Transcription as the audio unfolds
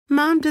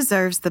Mom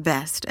deserves the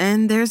best,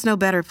 and there's no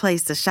better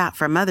place to shop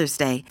for Mother's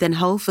Day than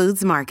Whole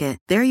Foods Market.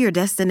 They're your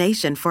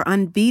destination for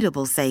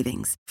unbeatable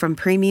savings, from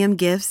premium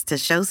gifts to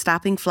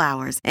show-stopping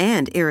flowers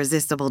and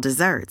irresistible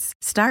desserts.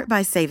 Start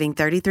by saving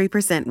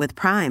 33% with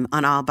Prime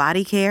on all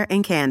body care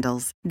and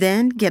candles.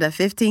 Then get a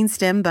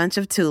 15-stem bunch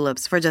of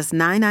tulips for just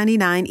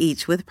 $9.99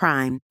 each with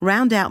Prime.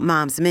 Round out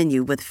Mom's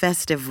menu with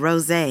festive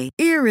rosé,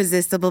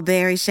 irresistible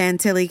berry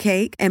chantilly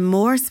cake, and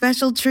more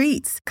special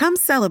treats. Come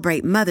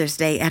celebrate Mother's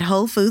Day at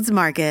Whole Foods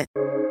Market.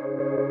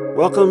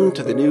 Welcome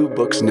to the New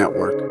Books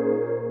Network.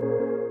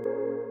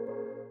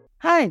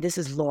 Hi, this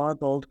is Laura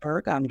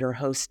Goldberg. I'm your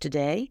host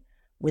today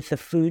with the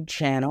Food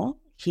Channel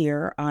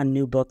here on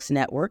New Books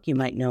Network. You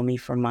might know me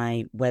from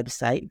my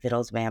website,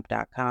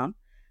 vittlesvamp.com.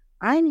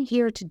 I'm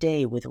here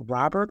today with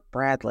Robert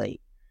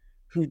Bradley,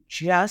 who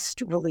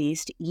just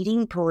released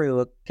Eating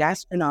Peru, a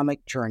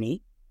gastronomic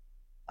journey.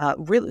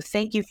 Really,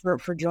 thank you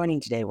for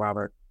joining today,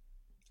 Robert.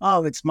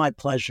 Oh, it's my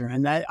pleasure.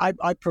 And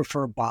I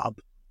prefer Bob.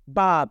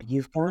 Bob,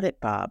 you've got it,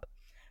 Bob.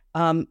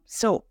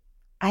 So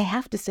I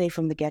have to say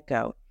from the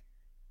get-go,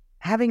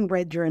 having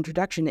read your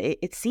introduction,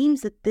 it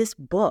seems that this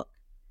book,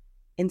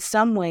 in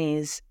some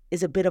ways,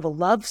 is a bit of a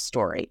love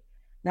story,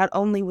 not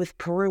only with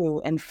Peru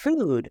and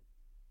food,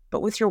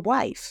 but with your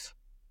wife.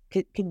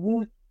 Can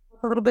you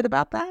talk a little bit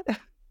about that?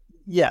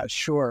 Yeah,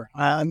 sure.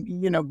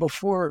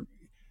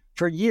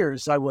 For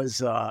years,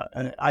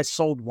 I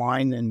sold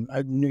wine in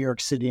New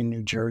York City and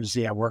New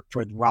Jersey. I worked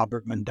for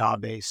Robert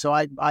Mondavi. So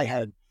I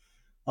had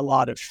a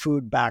lot of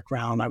food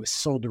background. I was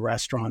sold to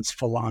restaurants,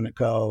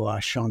 Filonico,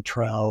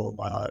 Chanterelle,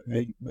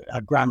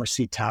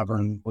 Gramercy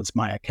Tavern was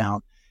my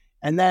account.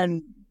 And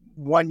then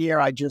one year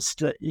I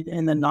just,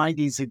 in the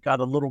 90s, it got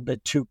a little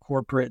bit too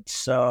corporate.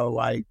 So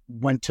I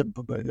went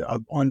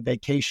on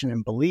vacation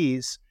in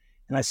Belize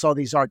and I saw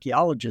these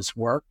archaeologists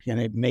work and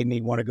it made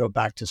me want to go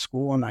back to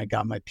school. And I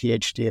got my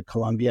PhD at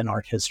Columbia in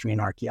art history and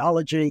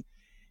archaeology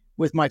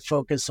with my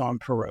focus on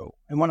Peru.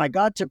 And when I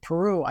got to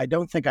Peru, I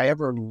don't think I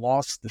ever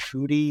lost the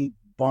foodie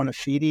bona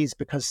fides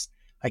because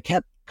I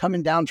kept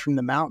coming down from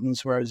the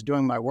mountains where I was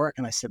doing my work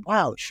and I said,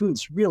 wow, the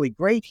food's really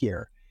great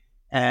here.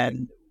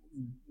 And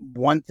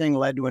one thing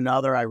led to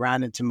another. I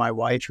ran into my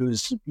wife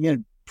who's,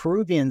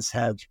 Peruvians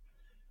have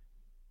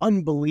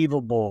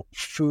unbelievable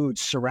food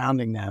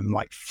surrounding them.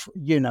 Like,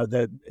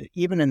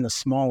 even in the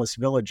smallest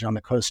village on the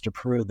coast of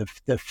Peru,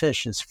 the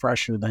fish is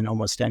fresher than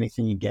almost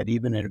anything you get,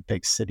 even in a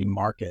big city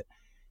market.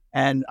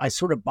 And I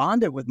sort of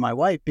bonded with my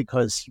wife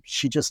because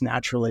she just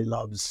naturally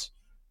loves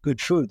good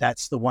food.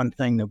 That's the one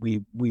thing that we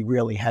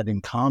really had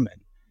in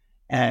common.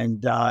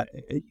 And,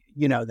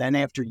 then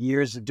after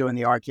years of doing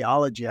the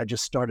archaeology, I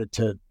just started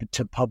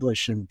to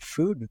publish in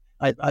food.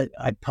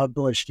 I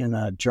published in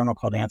a journal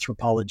called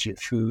Anthropology of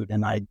Food,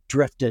 and I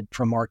drifted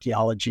from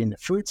archaeology into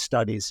food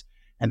studies,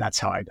 and that's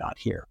how I got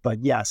here.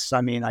 But yes,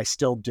 I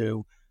still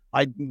do.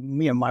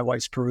 My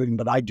wife's Peruvian,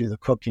 but I do the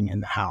cooking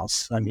in the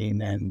house.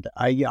 And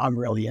I'm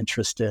really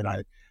interested.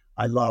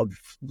 I love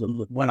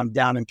when I'm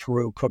down in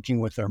Peru cooking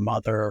with her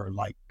mother, or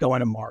like going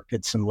to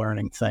markets and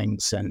learning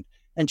things, and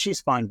she's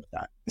fine with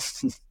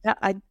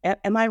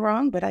that. Am I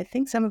wrong? But I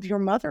think some of your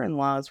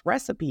mother-in-law's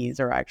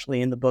recipes are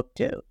actually in the book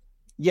too.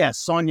 Yes,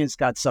 Sonia's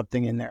got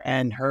something in there,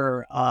 and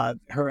her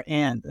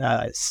aunt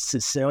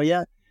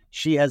Cecilia,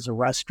 she has a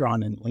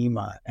restaurant in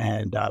Lima,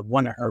 and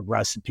one of her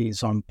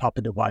recipes on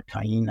papa de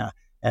huaycaína,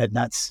 and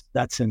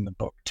that's in the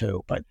book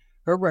too. But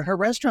her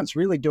restaurant's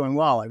really doing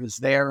well. I was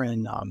there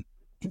in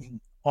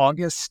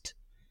August,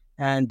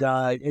 and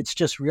it's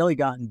just really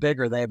gotten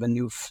bigger. They have a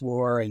new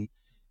floor, and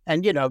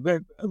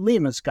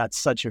Lima's got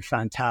such a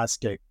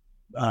fantastic,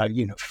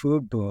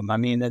 food boom.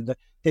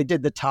 They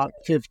did the top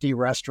 50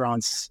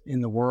 restaurants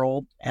in the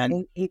world,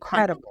 and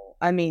incredible.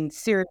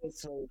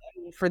 Seriously,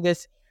 for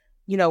this,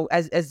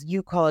 as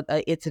you call it,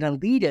 it's an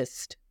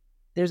elitist.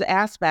 There's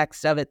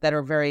aspects of it that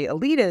are very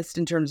elitist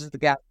in terms of the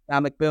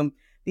gastronomic boom.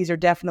 These are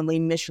definitely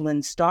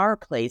Michelin star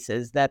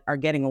places that are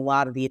getting a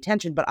lot of the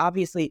attention, but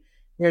obviously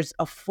there's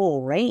a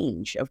full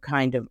range of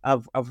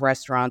of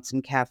restaurants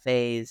and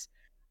cafes,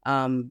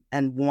 and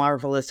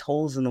marvelous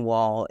holes in the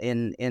wall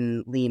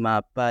in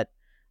Lima. But,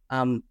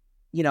 I'm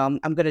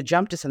going to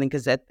jump to something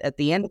because at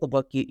the end of the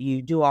book,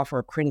 you do offer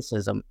a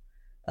criticism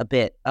a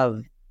bit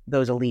of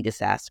those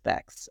elitist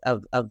aspects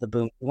of the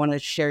boom. You want to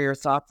share your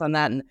thoughts on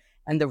that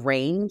and the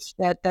range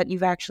that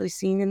you've actually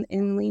seen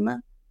in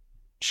Lima?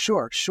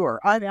 Sure.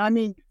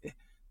 The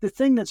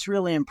thing that's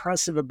really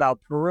impressive about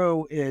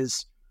Peru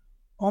is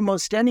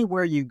almost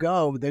anywhere you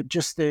go,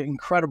 the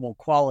incredible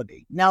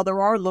quality. Now,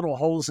 there are little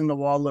holes in the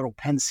wall, little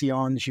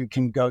pensions you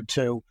can go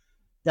to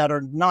that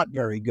are not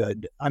very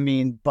good.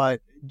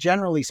 But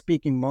generally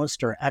speaking,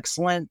 most are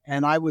excellent.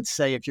 And I would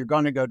say if you're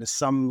going to go to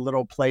some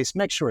little place,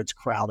 make sure it's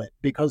crowded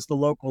because the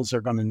locals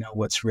are going to know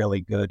what's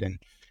really good and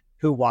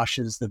who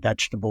washes the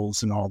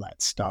vegetables and all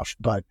that stuff.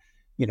 But,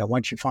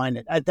 once you find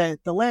it, at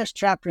the last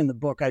chapter in the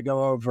book, I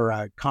go over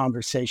a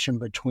conversation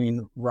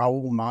between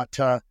Raul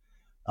Mata,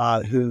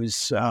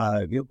 who's,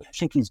 I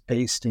think he's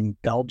based in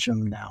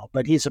Belgium now,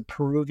 but he's a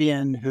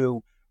Peruvian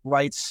who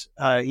writes,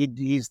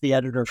 he's the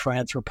editor for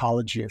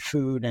Anthropology of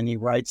Food, and he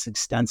writes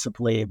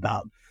extensively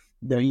about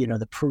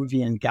the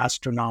Peruvian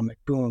gastronomic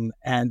boom,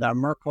 and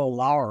Mirko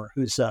Lauer,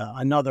 who's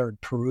another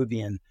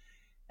Peruvian.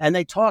 And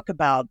they talk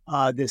about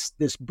this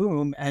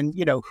boom and,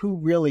 who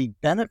really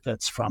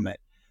benefits from it.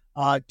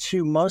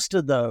 To most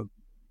of the,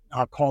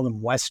 I'll call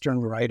them Western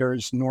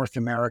writers, North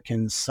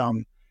Americans,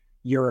 some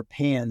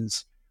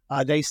Europeans,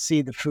 they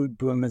see the food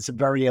boom as a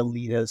very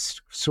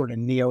elitist, sort of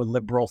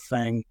neoliberal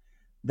thing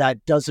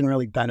that doesn't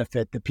really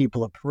benefit the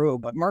people of Peru.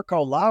 But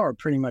Mirko Lauer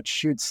pretty much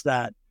shoots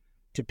that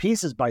to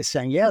pieces by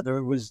saying, yeah,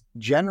 there was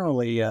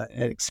generally an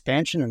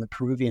expansion in the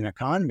Peruvian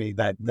economy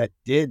that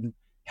did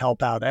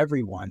help out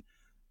everyone.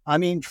 I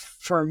mean,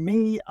 for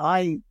me,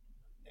 I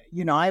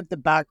have the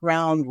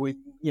background with,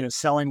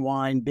 selling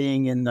wine,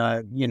 being in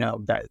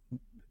the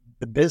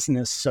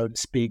business, so to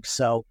speak.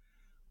 So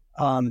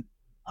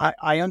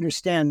I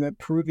understand that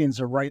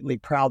Peruvians are rightly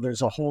proud.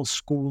 There's a whole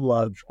school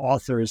of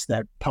authors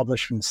that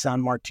publish from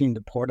San Martin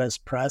de Porres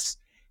Press,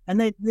 and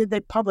they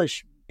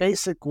publish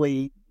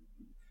basically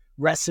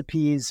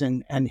recipes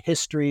and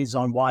histories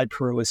on why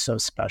Peru is so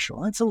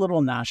special. It's a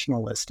little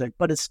nationalistic,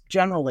 but it's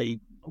generally,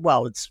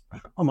 it's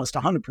almost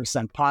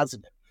 100%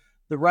 positive.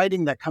 The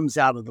writing that comes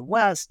out of the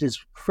West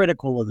is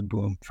critical of the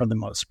boom for the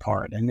most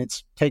part, and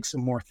it takes a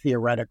more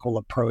theoretical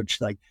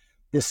approach, like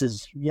this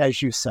is,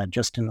 as you said,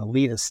 just an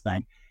elitist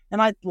thing.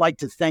 And I'd like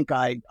to think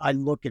I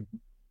look at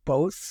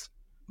both.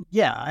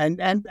 Yeah,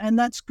 and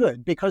that's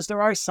good, because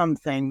there are some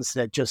things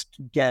that just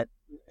get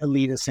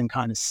elitist and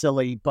kind of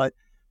silly, but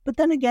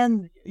then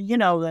again,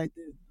 the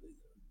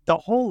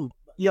whole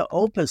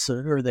opus,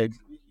 or the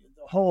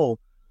whole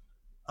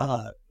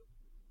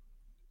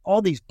all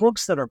these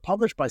books that are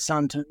published by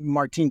San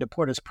Martin de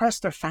Porres Press,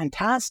 they're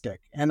fantastic.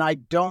 And I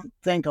don't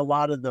think a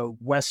lot of the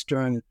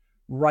Western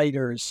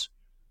writers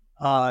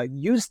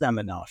use them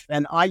enough.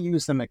 And I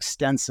use them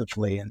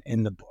extensively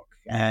in the book.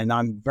 And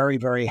I'm very,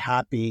 very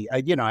happy.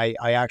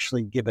 I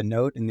actually give a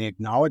note in the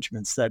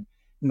acknowledgments that,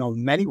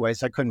 in many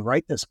ways, I couldn't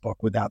write this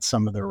book without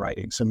some of their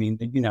writings. I mean,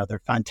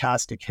 they're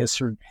fantastic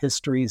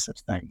histories of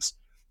things.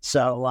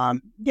 So,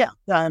 that's...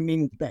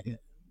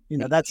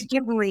 You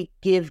can't really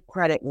give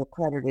credit where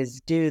credit is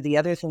due. The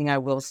other thing I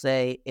will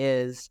say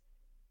is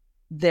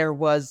there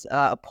was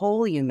a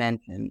poll you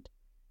mentioned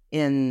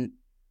in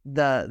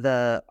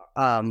the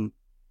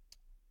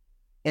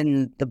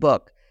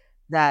book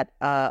that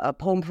a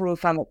poll in Peru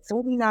found that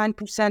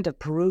 39% of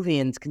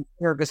Peruvians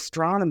consider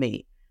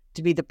gastronomy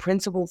to be the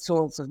principal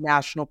source of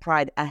national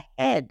pride,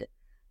 ahead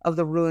of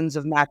the ruins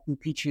of Machu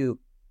Picchu.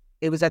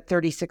 It was at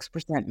 36%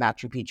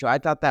 Machu Picchu. I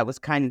thought that was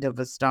kind of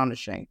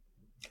astonishing.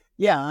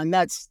 Yeah, and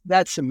that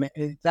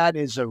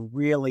is a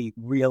really,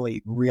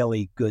 really,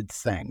 really good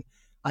thing.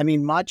 I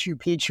mean, Machu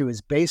Picchu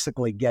is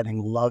basically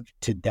getting loved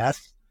to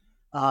death.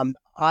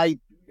 I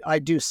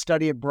do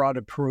study abroad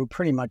of Peru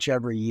pretty much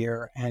every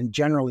year, and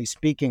generally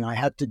speaking, I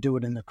have to do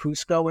it in the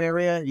Cusco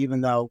area,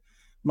 even though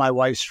my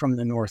wife's from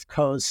the North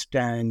Coast,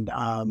 and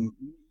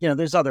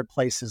there's other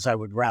places I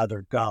would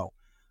rather go.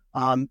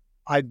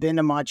 I've been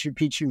to Machu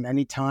Picchu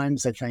many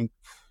times, I think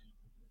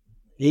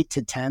 8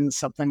 to 10,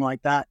 something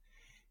like that.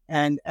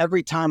 And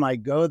every time I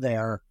go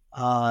there,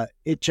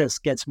 it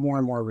just gets more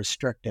and more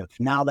restrictive.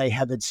 Now they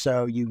have it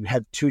so you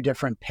have 2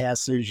 different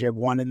passes. You have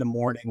one in the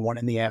morning, one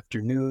in the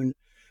afternoon.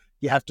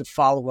 You have to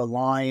follow a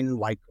line,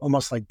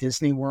 almost like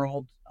Disney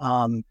World.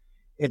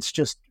 It's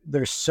just,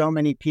 there's so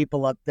many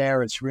people up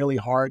there. It's really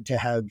hard to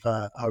have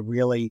a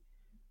really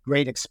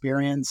great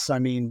experience. I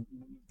mean,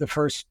 the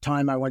first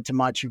time I went to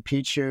Machu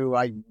Picchu,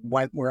 I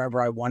went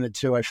wherever I wanted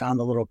to. I found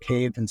a little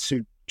cave and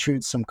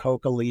chewed some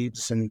coca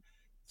leaves and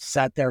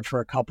sat there for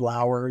a couple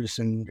hours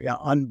and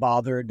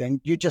unbothered.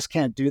 And you just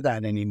can't do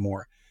that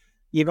anymore.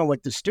 Even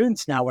with the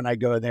students now, when I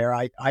go there,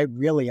 I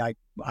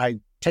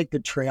take the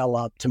trail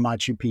up to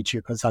Machu Picchu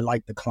because I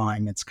like the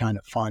climb. It's kind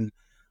of fun.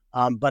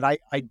 But I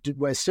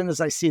do, as soon as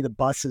I see the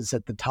buses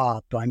at the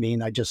top, I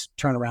just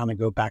turn around and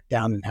go back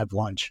down and have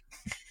lunch.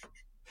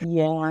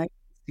 Yeah, I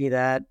see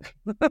that.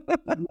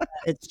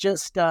 It's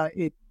just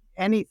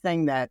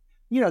anything that,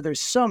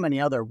 there's so many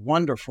other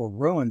wonderful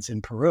ruins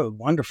in Peru,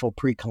 wonderful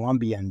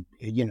pre-Columbian,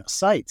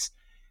 sites.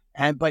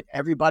 But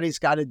everybody's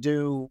got to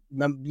do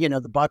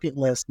the bucket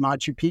list,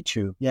 Machu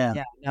Picchu. Yeah.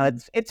 Yeah. No,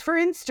 it's for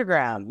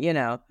Instagram,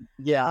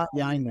 Yeah.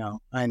 I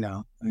know.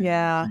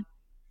 Yeah.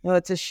 No,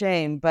 it's a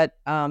shame. But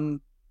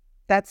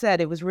that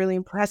said, it was really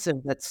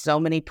impressive that so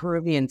many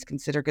Peruvians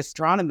consider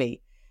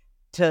gastronomy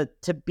to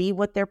be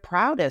what they're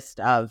proudest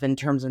of in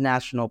terms of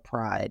national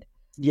pride.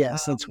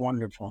 Yes, that's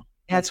wonderful.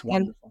 That's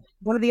wonderful. And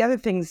one of the other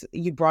things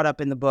you brought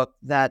up in the book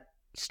that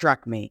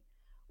struck me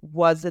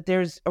was that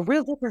there's a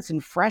real difference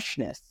in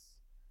freshness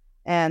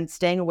and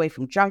staying away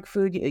from junk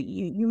food.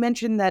 You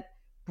mentioned that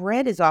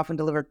bread is often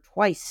delivered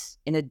twice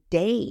in a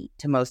day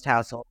to most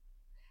households.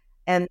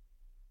 And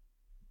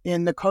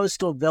in the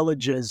coastal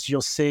villages,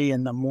 you'll see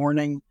in the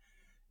morning,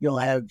 you'll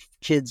have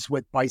kids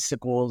with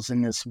bicycles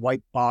in this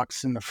white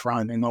box in the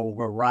front, and they'll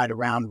ride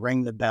around,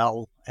 ring the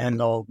bell, and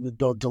they'll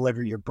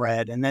deliver your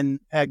bread. And then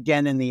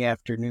again in the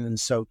afternoon,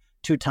 so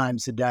 2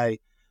 times a day.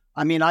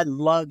 I mean, I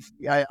loved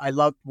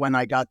when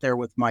I got there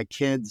with my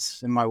kids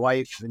and my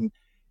wife, and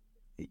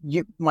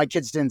my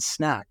kids didn't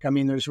snack. I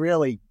mean, there's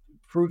really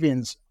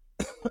Peruvians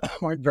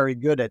aren't very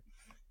good at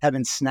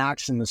having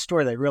snacks in the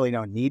store. They really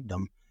don't need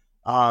them.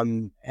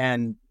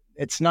 And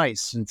it's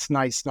nice. It's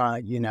nice,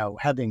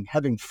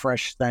 having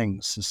fresh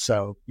things.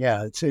 So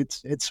yeah,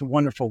 it's a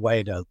wonderful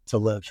way to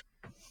live.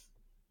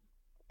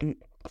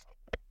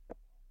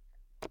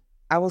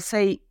 I will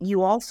say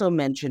you also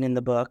mention in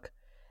the book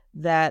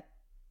that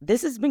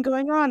this has been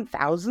going on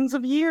thousands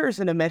of years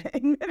in many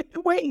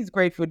ways,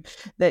 Great Food.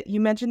 That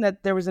you mentioned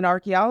that there was an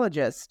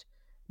archaeologist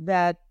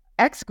that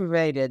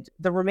excavated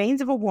the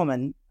remains of a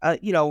woman. I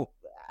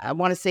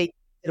want to say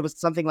it was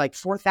something like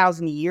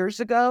 4,000 years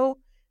ago.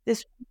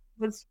 This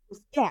was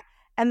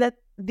and that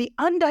the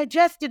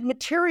undigested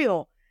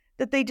material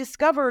that they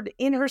discovered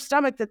in her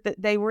stomach,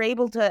 that they were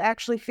able to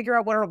actually figure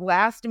out what her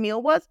last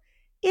meal was.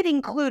 It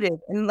included,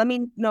 and let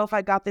me know if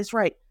I got this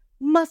right,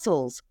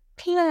 mussels,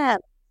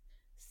 clams,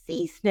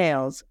 sea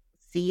snails,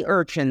 sea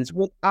urchins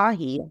with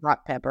ají,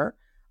 hot pepper,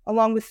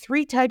 along with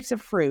 3 types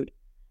of fruit.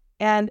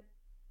 And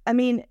I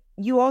mean,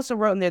 you also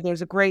wrote in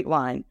there's a great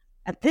line.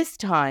 At this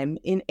time,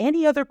 in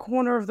any other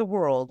corner of the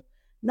world,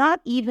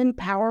 not even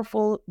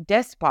powerful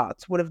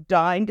despots would have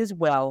dined as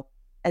well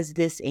as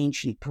this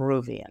ancient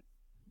Peruvian.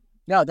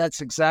 No,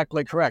 that's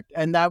exactly correct.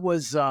 And that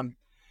was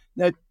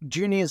that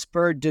Junius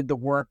Bird did the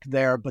work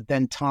there, but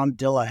then Tom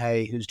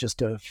Dillahay, who's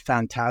just a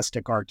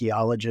fantastic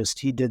archaeologist,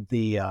 he did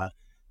the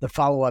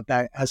follow-up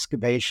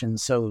excavation.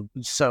 So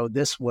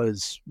this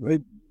was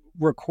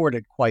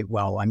recorded quite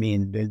well. I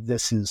mean,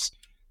 this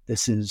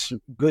is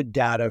good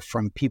data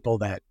from people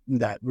that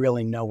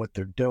really know what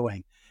they're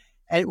doing.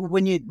 And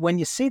when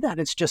you see that,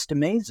 it's just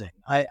amazing.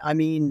 I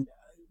mean,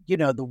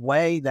 the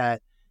way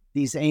that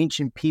these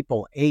ancient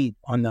people ate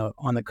on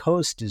the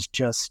coast is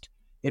just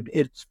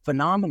it's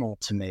phenomenal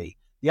to me.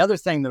 The other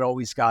thing that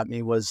always got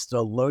me was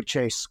the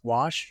loche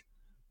squash.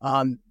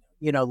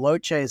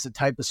 Loche is a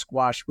type of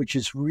squash which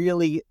is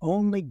really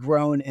only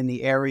grown in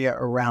the area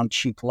around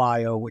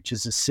Chiclayo, which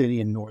is a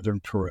city in northern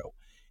Peru.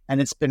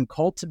 And it's been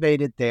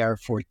cultivated there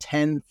for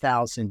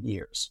 10,000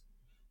 years.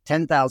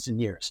 10,000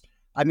 years.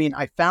 I mean,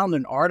 I found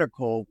an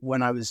article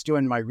when I was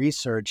doing my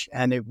research,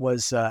 and it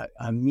was a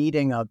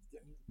meeting of,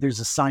 there's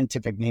a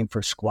scientific name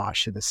for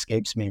squash, it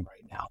escapes me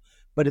right now,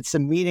 but it's a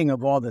meeting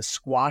of all the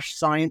squash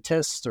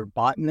scientists or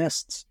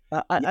botanists.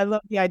 I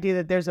love the idea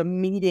that there's a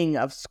meeting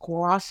of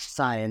squash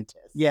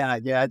scientists. Yeah,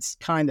 it's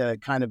kind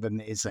of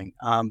amazing.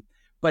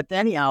 But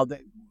anyhow,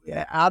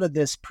 out of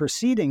this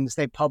proceedings,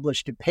 they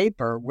published a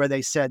paper where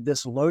they said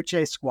this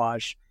loche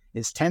squash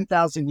is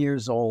 10,000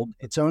 years old.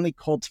 It's only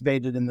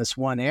cultivated in this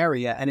one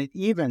area, and it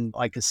even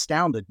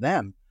astounded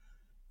them.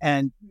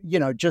 And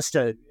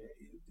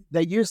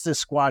they use this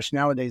squash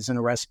nowadays in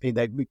a recipe.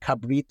 They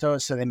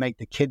cabrito, so they make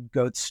the kid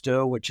goat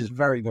stew, which is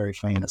very, very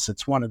famous.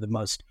 It's one of the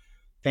most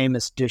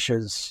famous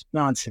dishes,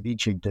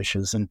 non-ceviche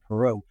dishes in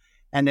Peru.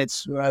 And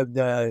it's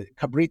the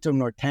cabrito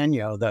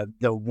norteño,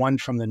 the one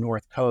from the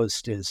North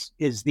Coast, is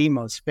the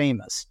most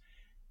famous.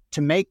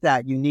 To make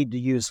that, you need to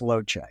use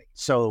loche.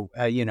 So,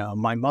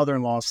 my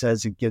mother-in-law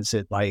says it gives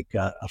it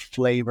a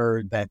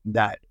flavor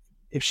that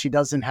if she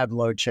doesn't have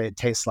loche, it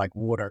tastes like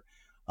water.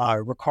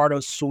 Ricardo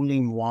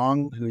Sulim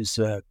Wang, who's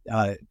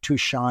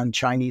Tushan,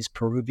 Chinese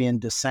Peruvian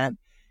descent,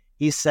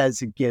 he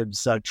says it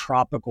gives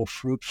tropical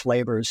fruit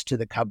flavors to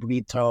the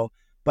cabrito,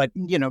 but,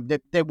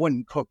 they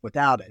wouldn't cook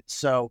without it.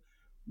 So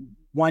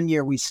one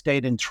year we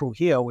stayed in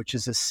Trujillo, which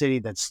is a city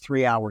that's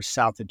 3 hours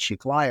south of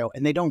Chiclayo,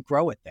 and they don't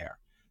grow it there.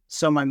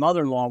 So my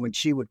mother-in-law, when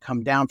she would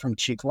come down from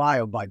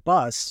Chiclayo by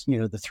bus,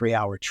 the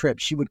 3-hour trip,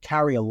 she would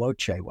carry a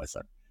loche with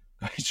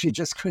her. She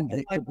just couldn't.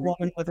 Like a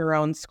woman with her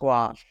own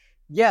squash.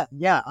 Yeah.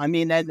 I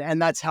mean,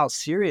 and that's how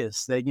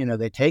serious they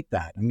take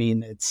that. I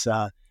mean, it's,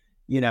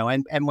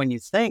 and when you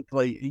think,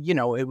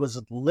 it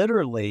was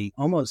literally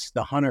almost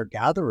the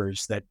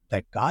hunter-gatherers that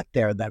got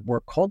there that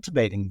were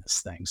cultivating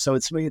this thing. So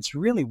it's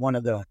really one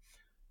of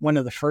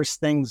the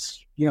first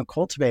things,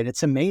 cultivated.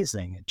 It's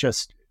amazing. It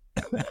just,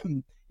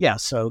 yeah.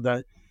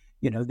 So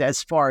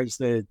as far as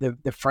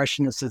the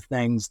freshness of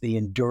things, the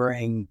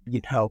enduring,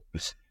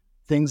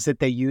 things that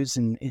they use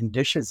in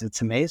dishes,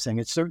 it's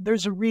amazing.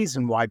 There's a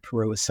reason why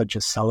Peru is such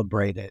a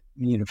celebrated,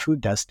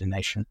 food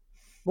destination.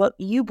 Well,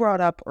 you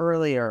brought up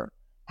earlier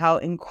how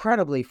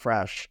incredibly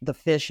fresh the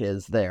fish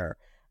is there.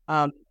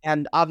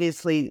 And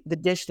obviously the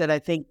dish that I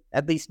think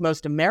at least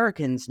most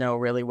Americans know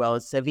really well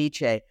is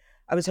ceviche.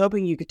 I was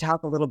hoping you could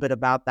talk a little bit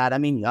about that. I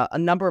mean, a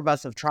number of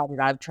us have tried it.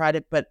 I've tried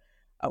it, but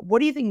what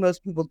do you think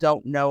most people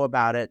don't know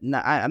about it? And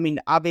I mean,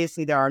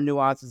 obviously there are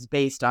nuances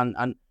based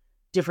on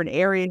different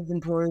areas in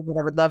Peru, but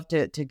I would love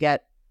to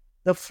get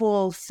the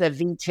full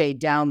ceviche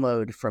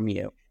download from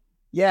you.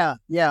 Yeah.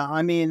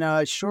 I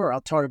mean, sure,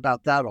 I'll talk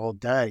about that all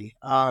day.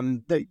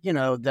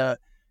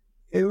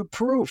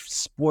 Peru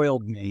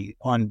spoiled me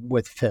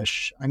with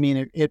fish. I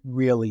mean, it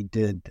really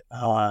did.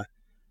 I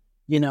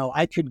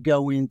could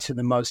go into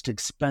the most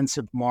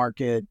expensive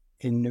market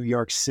in New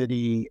York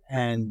City,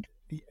 and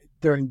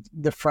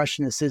the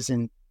freshness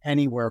isn't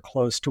anywhere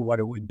close to what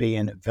it would be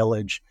in a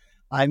village.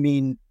 I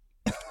mean,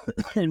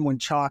 in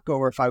Huanchaco,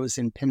 or if I was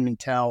in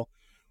Pimentel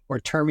or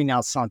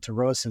Terminal Santa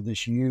Rosa,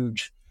 this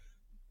huge,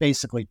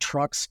 basically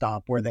truck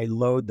stop where they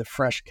load the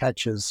fresh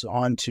catches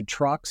onto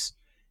trucks,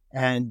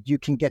 and you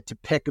can get to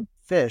pick a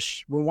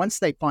fish. Well, once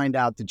they find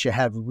out that you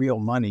have real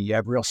money, you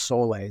have real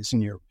soles,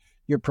 and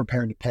you're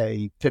prepared to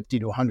pay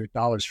 $50 to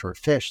 $100 for a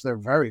fish, they're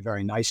very,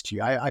 very nice to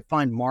you. I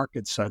find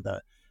markets are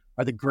the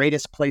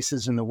greatest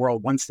places in the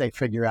world once they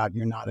figure out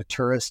you're not a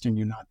tourist and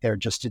you're not there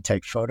just to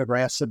take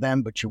photographs of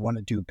them, but you want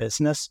to do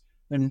business.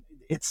 And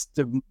it's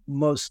the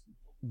most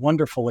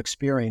wonderful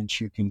experience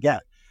you can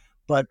get.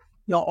 But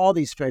all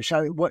these fish,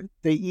 the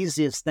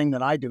easiest thing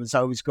that I do is I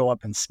always go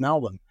up and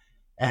smell them.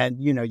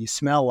 And, you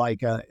smell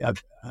like a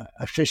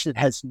fish that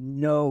has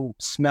no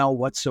smell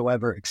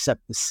whatsoever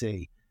except the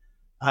sea.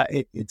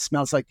 It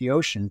smells like the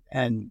ocean.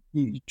 And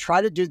you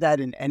try to do that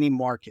in any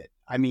market.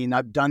 I mean,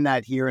 I've done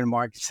that here in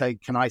markets, say,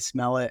 can I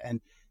smell it? And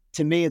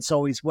to me, it's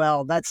always,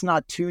 well, that's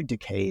not too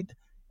decayed.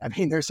 I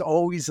mean, there's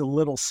always a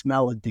little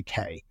smell of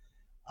decay.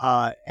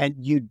 And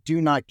you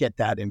do not get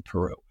that in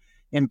Peru.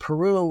 In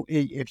Peru,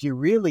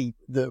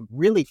 the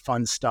really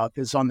fun stuff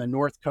is on the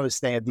north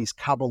coast. They have these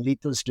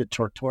cabalitos de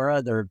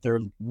tortura. They're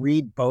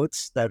reed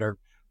boats that are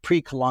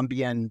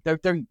pre-Columbian. They're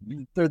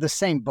the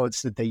same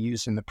boats that they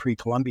use in the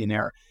pre-Columbian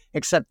era,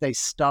 except they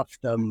stuff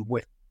them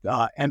with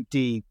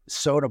empty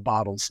soda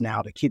bottles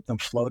now to keep them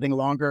floating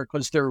longer,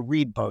 because they're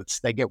reed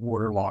boats. They get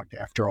waterlogged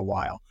after a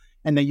while,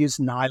 and they use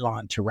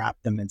nylon to wrap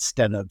them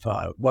instead of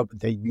what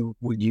you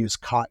would use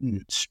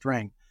cotton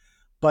string.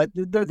 But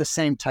they're the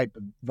same type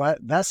of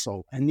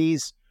vessel. And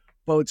these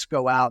boats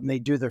go out and they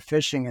do their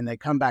fishing and they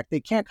come back. They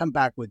can't come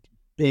back with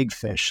big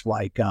fish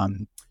like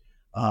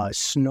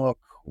snook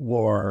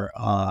or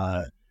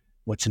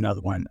what's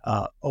another one?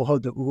 Ojo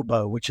de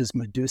uva, which is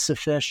Medusa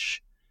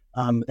fish.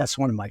 That's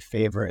one of my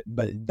favorite.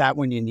 But that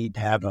one you need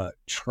to have a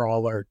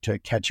trawler to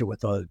catch it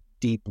with a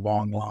deep,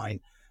 long line.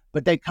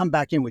 But they come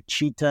back in with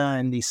cheetah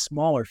and these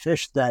smaller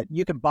fish that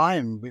you can buy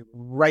them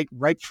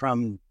right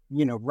from,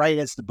 right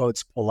as the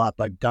boats pull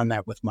up. I've done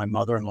that with my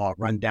mother-in-law,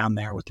 run down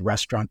there with the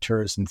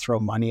restaurateurs and throw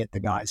money at the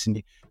guys.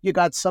 And you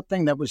got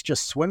something that was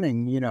just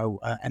swimming,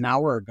 an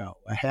hour ago,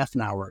 a half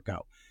an hour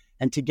ago.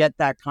 And to get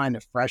that kind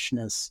of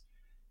freshness,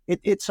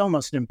 it's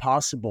almost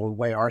impossible the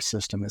way our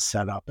system is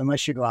set up,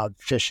 unless you go out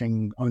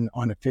fishing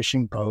on a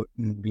fishing boat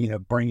and,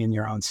 bring in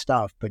your own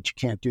stuff, but you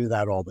can't do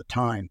that all the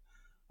time.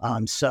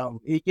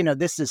 So,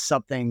 this is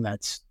something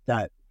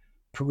that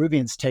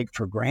Peruvians take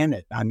for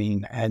granted. I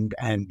mean, and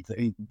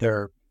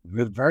they're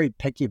very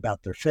picky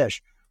about their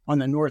fish. On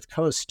the North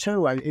Coast,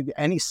 too,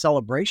 any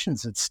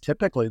celebrations, it's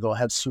typically they'll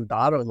have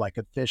sudado, like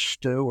a fish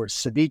stew, or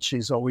ceviche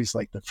is always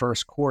like the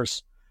first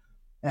course.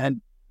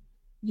 And,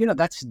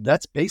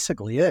 that's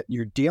basically it.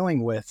 You're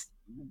dealing with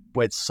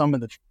some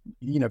of the,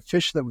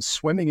 fish that was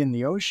swimming in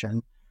the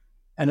ocean,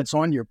 and it's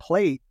on your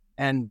plate.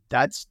 And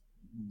that's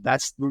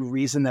the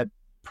reason that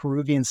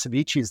Peruvian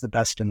ceviche is the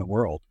best in the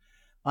world.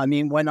 I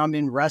mean, when I'm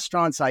in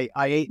restaurants, I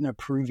ate in a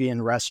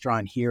Peruvian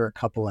restaurant here a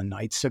couple of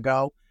nights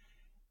ago.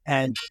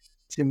 And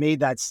to me,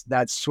 that's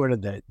sort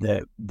of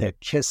the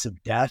kiss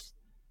of death,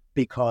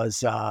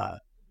 because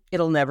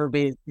it'll never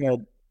be as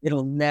good.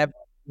 It'll never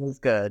be as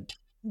good.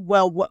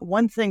 Well,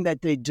 one thing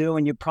that they do,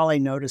 and you probably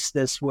noticed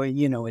this, where,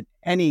 in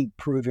any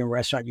Peruvian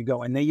restaurant you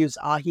go, and they use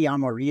ají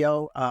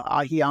amarillo.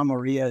 Ají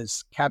amarillo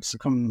is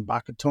capsicum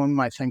bacatum.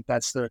 I think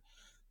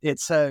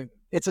it's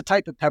a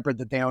type of pepper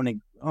that they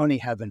only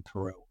have in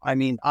Peru. I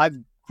mean, I've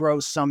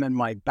grown some in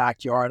my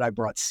backyard. I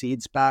brought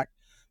seeds back,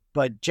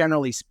 but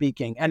generally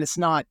speaking, and it's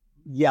not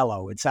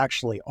yellow, it's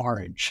actually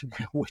orange,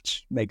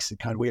 which makes it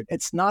kind of weird.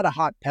 It's not a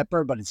hot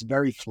pepper, but it's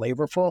very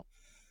flavorful.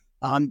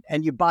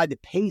 And you buy the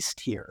paste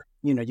here.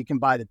 You can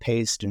buy the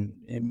paste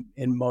in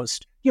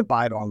most, you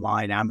buy it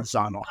online,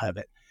 Amazon will have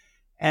it.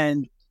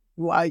 And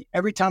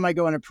every time I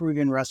go in a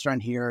Peruvian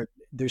restaurant here,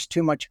 there's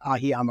too much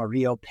ají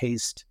amarillo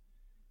paste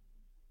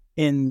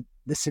in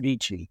the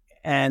ceviche.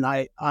 And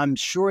I'm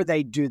sure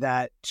they do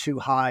that to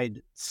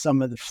hide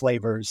some of the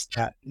flavors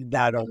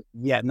that are,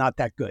 not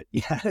that good.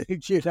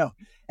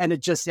 And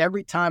it just,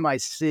 every time I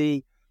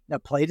see a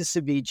plate of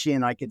ceviche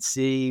and I could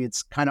see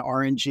it's kind of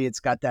orangey, it's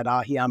got that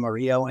ají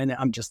amarillo in it,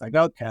 I'm just like,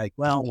 okay,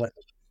 well,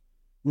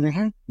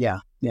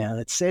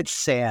 it's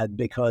sad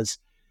because,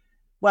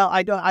 well,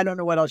 I don't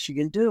know what else you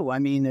can do. I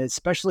mean,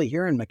 especially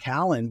here in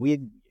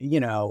McAllen,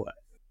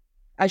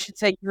 I should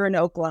say you're in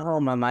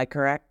Oklahoma, am I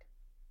correct?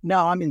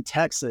 No, I'm in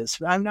Texas.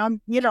 I'm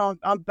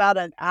about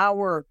an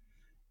hour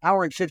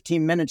and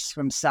 15 minutes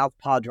from South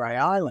Padre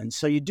Island.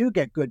 So you do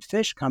get good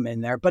fish come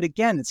in there. But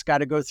again, it's got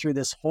to go through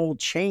this whole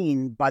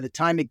chain. By the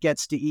time it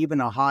gets to even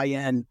a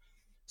high-end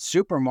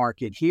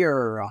supermarket here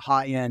or a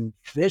high-end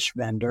fish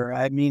vendor,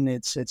 I mean,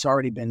 it's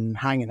already been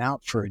hanging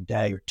out for a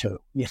day or two,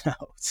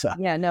 So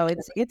yeah, no,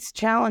 it's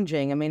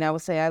challenging. I mean, I will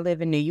say I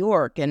live in New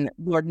York, and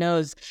Lord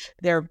knows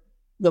there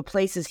the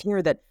places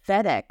here that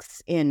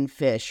FedEx in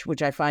fish,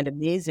 which I find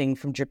amazing,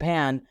 from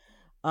Japan.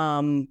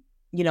 And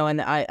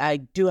I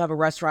do have a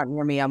restaurant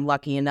near me. I'm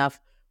lucky enough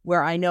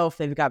where I know if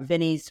they've got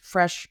Vinny's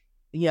fresh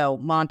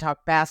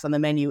Montauk bass on the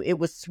menu. It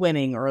was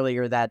swimming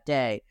earlier that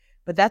day.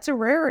 But that's a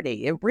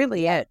rarity. It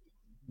really is.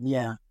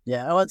 Yeah.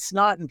 Well, it's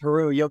not in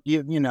Peru.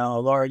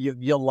 Laura,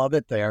 you'll love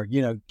it there.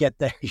 Get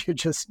there, you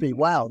just be,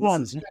 wow,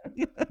 this is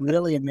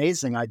really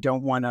amazing. I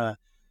don't want to,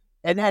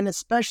 and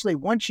especially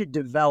once you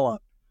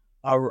develop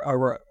a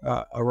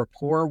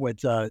rapport with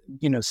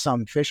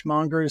some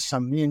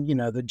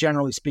fishmongers,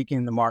 generally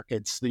speaking, the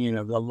markets, a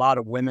lot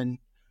of women,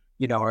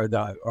 are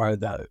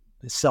the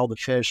sell the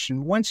fish,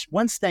 and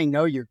once they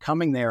know you're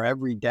coming there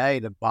every day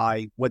to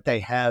buy what they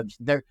have,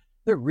 they're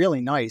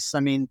really nice. I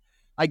mean,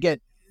 I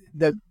get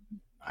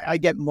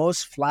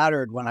most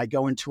flattered when I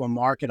go into a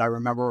market. I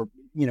remember,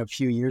 a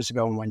few years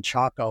ago when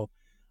Chaco,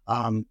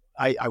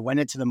 I went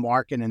into the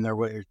market and there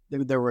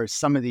were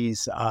some of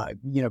these,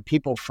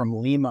 people from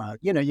Lima.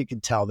 You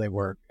could tell they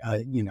were,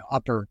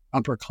 upper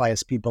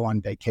class people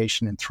on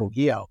vacation in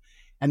Trujillo.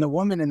 And the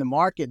woman in the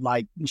market,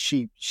 like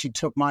she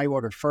took my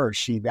order first.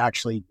 She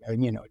actually,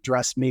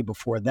 addressed me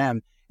before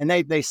them. And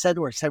they said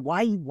to her, why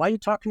are you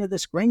talking to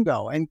this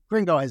gringo? And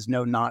gringo has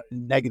no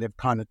negative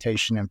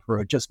connotation in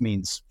Peru. It just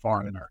means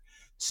foreigner.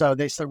 So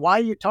they said, why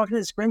are you talking to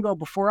this gringo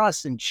before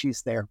us? And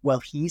she's there. Well,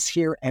 he's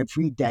here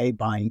every day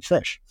buying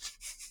fish.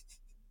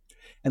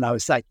 And I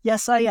was like,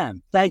 yes, I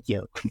am. Thank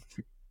you.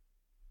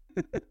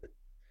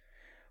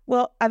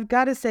 Well, I've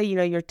got to say,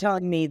 you're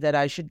telling me that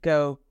I should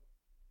go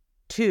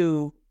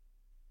to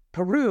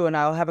Peru and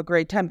I'll have a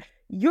great time.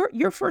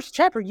 Your first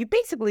chapter, you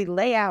basically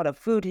lay out a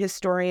food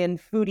historian,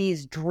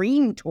 foodie's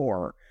dream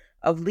tour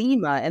of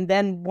Lima and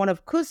then one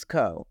of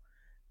Cusco.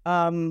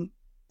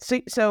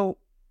 So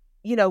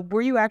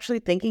were you actually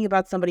thinking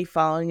about somebody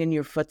following in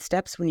your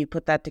footsteps when you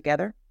put that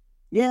together?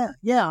 Yeah.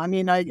 I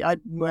mean, I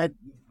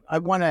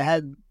want to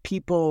have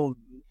people,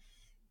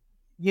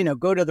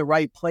 go to the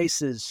right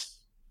places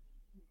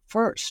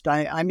first.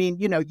 I mean,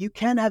 you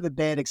can have a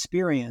bad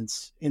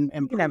experience in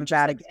you can have a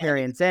bad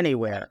experience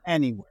anywhere.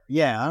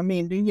 Yeah. I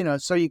mean,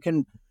 so you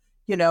can,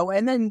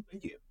 and then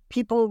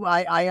people,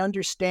 I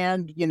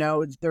understand,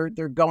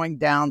 they're going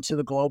down to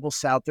the global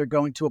south. They're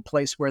going to a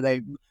place where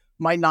they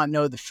might not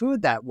know the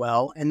food that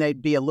well, and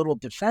they'd be a little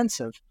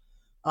defensive.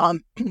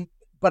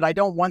 But I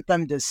don't want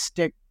them to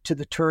stick to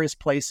the tourist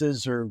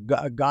places or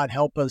God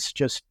help us,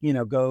 just,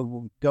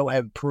 go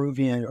have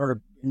Peruvian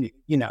or,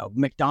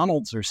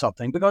 McDonald's or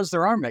something, because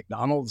there are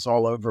McDonald's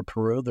all over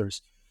Peru.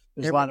 There's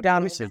a lot of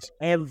places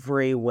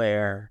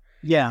everywhere.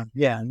 Yeah.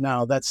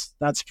 No, that's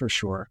for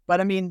sure.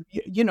 But I mean,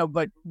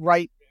 but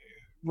right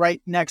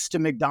next to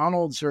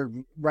McDonald's or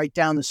right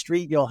down the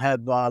street, you'll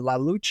have La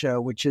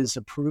Lucha, which is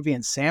a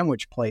Peruvian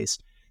sandwich place.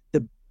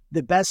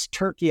 The best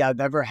turkey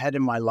I've ever had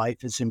in my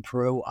life is in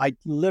Peru. I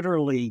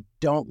literally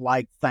don't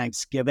like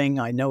Thanksgiving.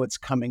 I know it's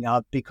coming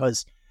up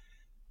because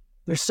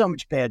there's so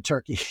much bad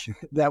turkey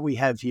that we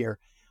have here.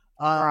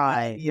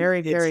 Dry,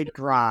 very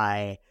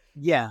dry.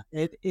 Yeah,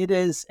 it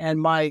is.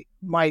 And my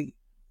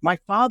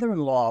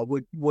father-in-law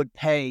would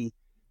pay.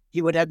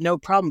 He would have no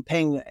problem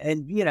paying.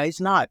 And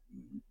he's not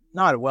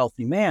a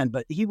wealthy man,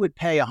 but he would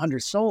pay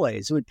 100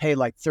 soles. He would pay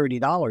like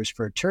 $30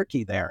 for a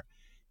turkey there.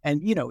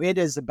 And, it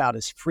is about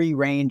as free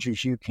range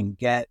as you can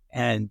get.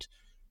 And,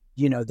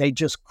 they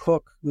just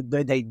cook.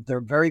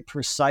 They're very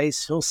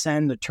precise. He'll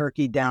send the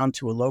turkey down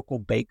to a local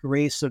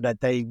bakery so that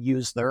they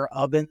use their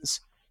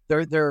ovens.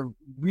 They're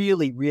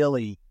really,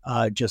 really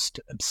just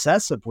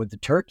obsessive with the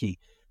turkey.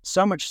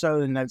 So much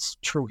so, and that's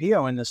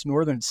Trujillo in this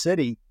northern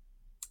city.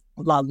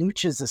 La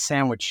Lucha is a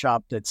sandwich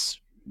shop that's,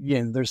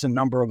 there's a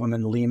number of them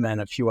in Lima and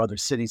a few other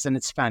cities, and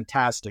it's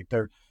fantastic.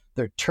 They're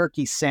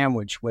turkey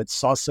sandwich with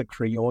salsa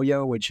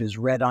criolla, which is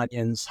red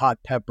onions, hot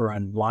pepper,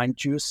 and lime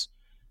juice.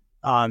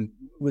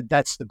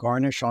 That's the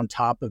garnish on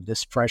top of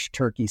this fresh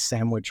turkey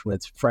sandwich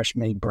with fresh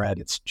made bread.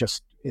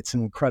 It's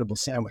an incredible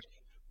sandwich.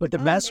 But the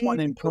best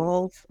one in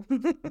Peru,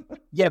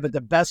 but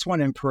the best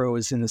one in Peru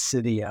is in the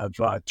city of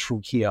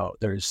Trujillo.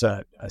 There's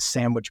a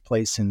sandwich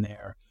place in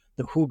there,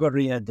 the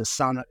Jugaria de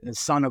San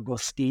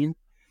Agustin.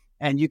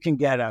 And you can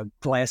get a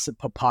glass of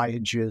papaya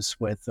juice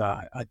with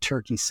a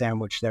turkey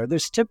sandwich there.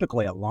 There's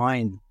typically a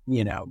line,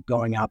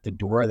 going out the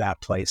door of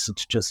that place.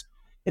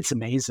 It's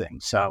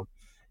amazing. So,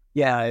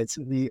 yeah, it's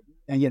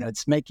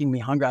making me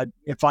hungry.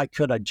 If I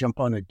could, I'd jump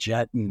on a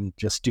jet and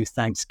just do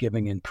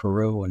Thanksgiving in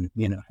Peru and,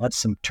 have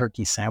some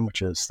turkey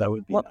sandwiches. That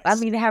would be nice. I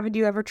mean, haven't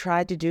you ever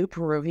tried to do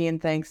Peruvian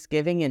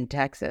Thanksgiving in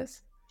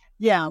Texas?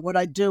 Yeah, what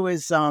I do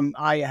is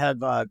I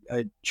have a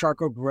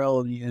charcoal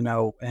grill, and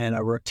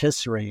a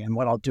rotisserie. And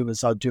what I'll do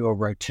is I'll do a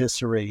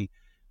rotisserie,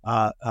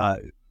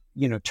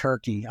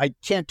 turkey. I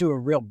can't do a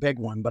real big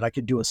one, but I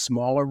could do a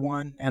smaller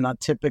one. And I'll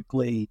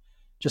typically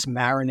just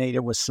marinate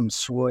it with some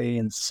soy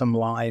and some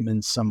lime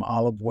and some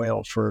olive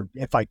oil for,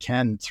 if I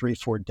can,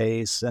 3-4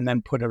 days, and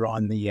then put it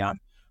on the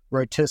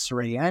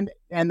rotisserie. And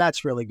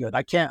that's really good.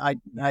 I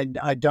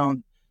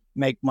don't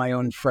make my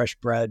own fresh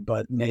bread,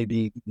 but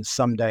maybe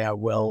someday I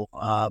will.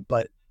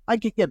 But I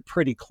could get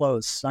pretty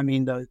close. I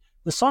mean, the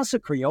salsa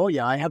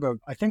criolla,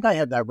 I think I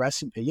have that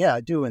recipe. Yeah,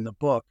 I do in the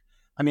book.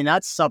 I mean,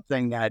 that's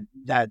something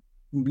that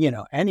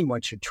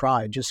anyone should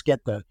try. Just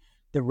get the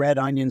the red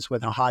onions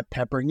with a hot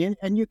pepper,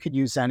 and you could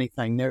use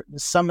anything.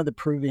 Some of the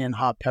Peruvian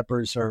hot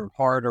peppers are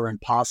hard or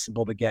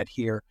impossible to get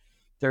here.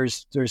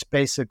 There's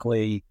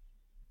basically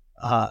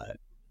 1,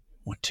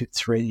 2,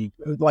 3,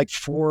 like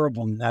 4 of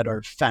them that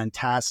are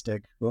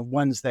fantastic.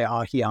 One's the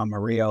ají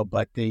amarillo,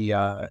 but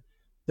the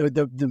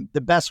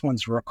best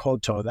one's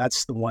rocoto.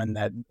 That's the one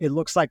that it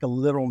looks like a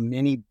little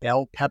mini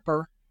bell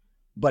pepper,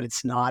 but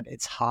it's not.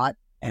 It's hot,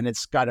 and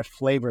it's got a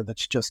flavor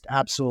that's just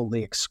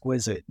absolutely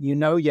exquisite. You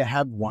know you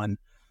have one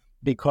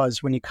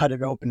because when you cut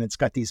it open, it's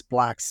got these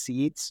black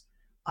seeds.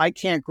 I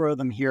can't grow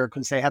them here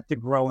because they have to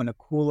grow in a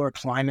cooler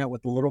climate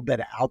with a little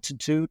bit of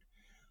altitude.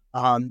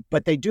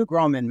 But they do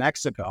grow them in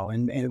Mexico,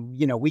 and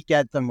we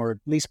get them, or at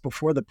least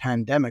before the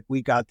pandemic,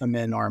 we got them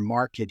in our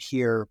market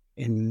here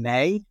in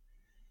May,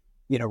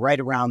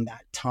 right around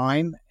that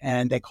time,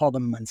 and they call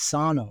them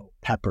manzano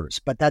peppers,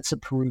 but that's a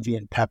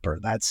Peruvian pepper.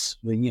 That's,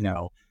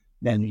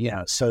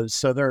 so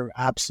they're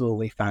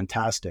absolutely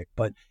fantastic.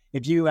 But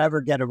if you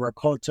ever get a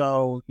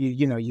rocoto,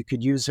 you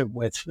could use it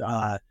with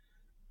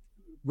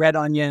red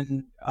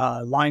onion,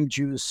 lime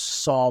juice,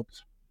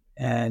 salt,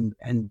 and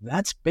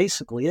that's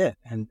basically it.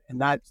 And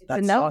that's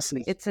enough.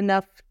 It's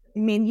enough. I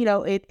mean,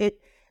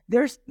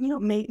 there's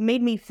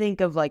made me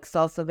think of like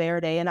salsa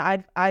verde, and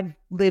I've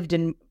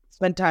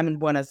spent time in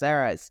Buenos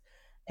Aires,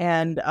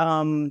 and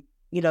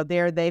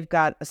there they've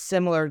got a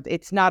similar.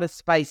 It's not as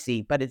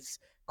spicy, but it's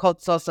called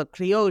salsa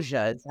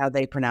criolla, is how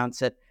they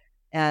pronounce it,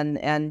 and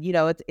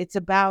it's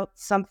about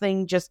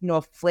something, just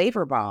a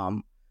flavor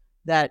bomb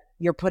that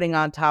you're putting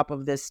on top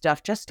of this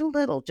stuff, just a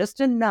little,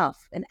 just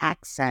enough, an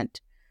accent.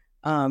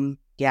 You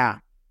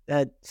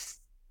could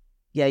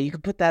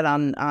put that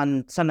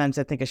on sometimes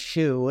I think a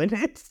shoe, and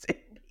it's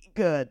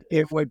good.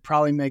 It would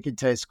probably make it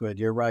taste good.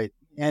 You're right.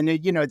 And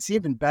it's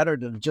even better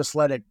to just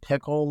let it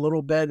pickle a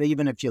little bit,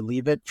 even if you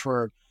leave it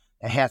for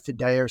a half a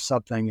day or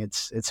something.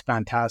 It's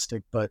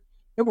fantastic, but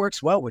it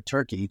works well with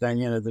turkey. Then,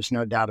 there's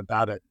no doubt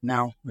about it.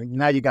 Now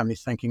you got me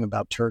thinking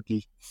about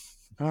turkey.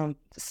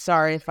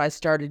 Sorry if I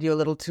started you a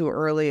little too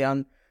early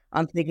on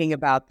thinking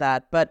about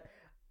that, but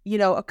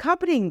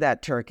accompanying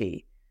that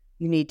turkey,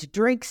 you need to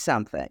drink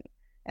something.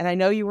 And I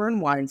know you were in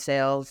wine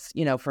sales,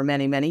 for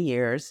many, many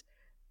years,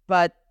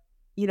 but,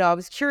 I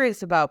was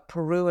curious about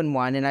Peruvian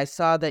wine, and I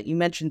saw that you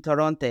mentioned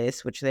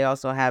Torontes, which they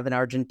also have in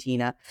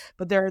Argentina,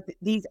 but there are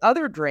these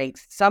other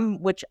drinks, some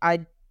which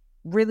I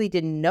really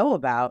didn't know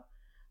about.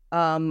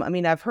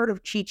 I've heard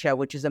of chicha,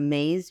 which is a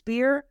maize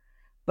beer,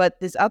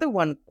 but this other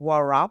one,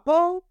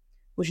 guarapo,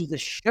 which is a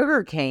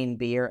sugarcane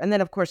beer. And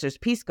then, of course, there's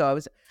pisco.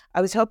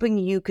 I was hoping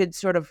you could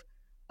sort of,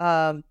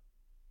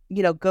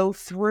 go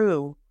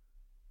through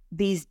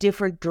these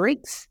different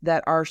drinks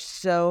that are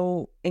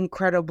so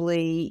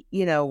incredibly,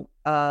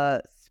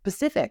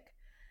 specific,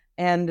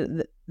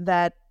 and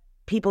that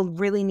people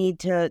really need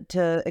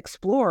to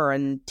explore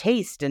and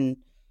taste and,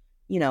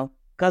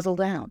 guzzle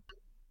down.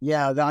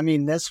 Yeah,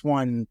 this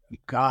one,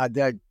 God,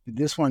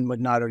 this one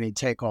would not only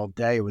take all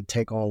day, it would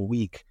take all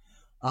week.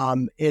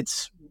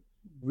 It's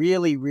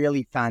really,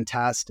 really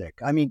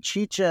fantastic.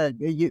 Chicha,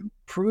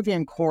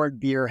 Peruvian corn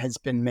beer has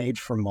been made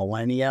for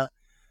millennia.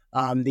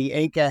 The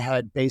Inca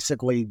had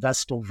basically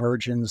Vestal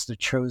virgins, the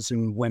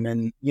chosen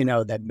women,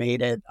 that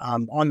made it.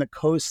 On the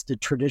coast, the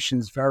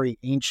tradition's very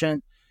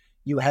ancient.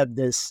 You have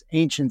this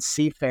ancient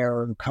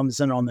seafarer who comes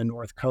in on the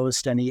North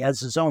Coast, and he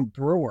has his own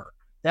brewer.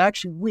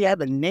 Actually, we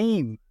have a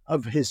name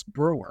of his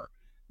brewer.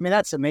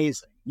 That's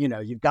amazing.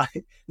 You've got,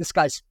 this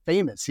guy's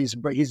famous. He's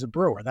a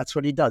brewer. That's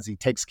what he does. He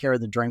takes care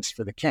of the drinks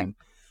for the king.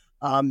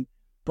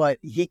 But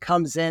he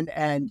comes in,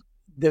 and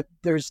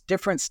there's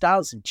different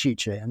styles of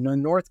chicha. On the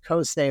North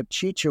Coast, they have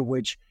chicha,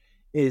 which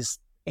is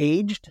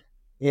aged.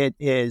 It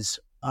is,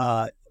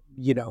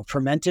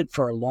 fermented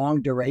for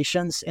long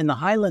durations. In the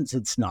Highlands,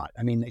 it's not.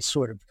 They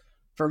sort of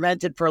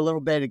ferment it for a little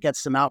bit. It gets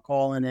some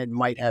alcohol in it. It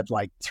might have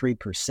like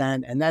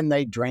 3%, and then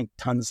they drink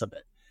tons of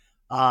it.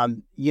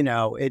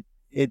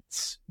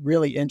 It's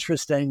really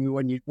interesting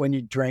when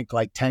you drink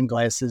like 10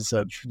 glasses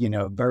of,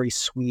 very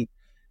sweet,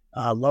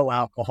 low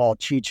alcohol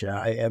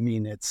chicha.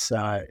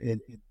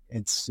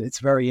 It's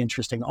very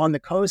interesting. On the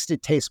coast,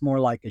 it tastes more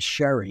like a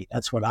sherry.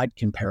 That's what I'd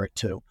compare it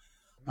to.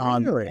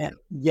 Really?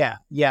 Yeah.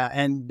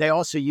 And they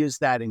also use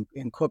that in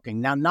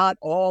cooking. Now, not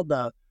all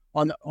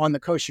on the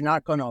coast, you're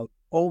not going to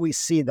always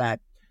see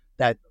that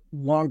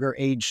longer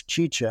aged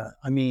chicha.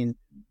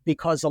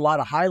 Because a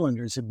lot of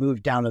Highlanders have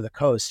moved down to the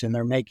coast, and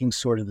they're making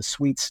sort of the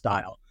sweet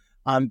style.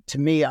 To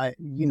me,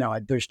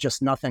 there's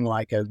just nothing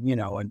like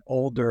an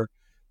older,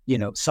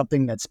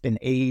 something that's been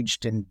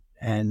aged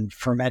and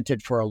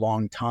fermented for a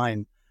long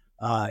time.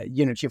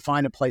 If you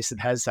find a place that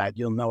has that,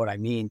 you'll know what I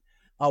mean.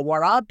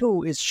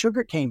 Guarapo is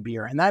sugarcane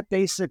beer, and that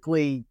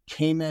basically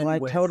came in. I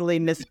totally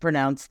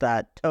mispronounced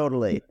that.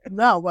 Totally.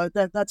 No, well,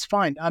 that's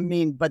fine.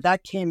 But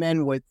that came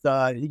in with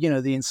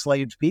the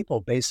enslaved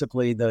people,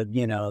 basically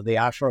the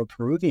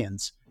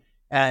Afro-Peruvians,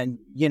 and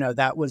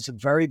that was a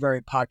very,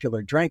 very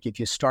popular drink. If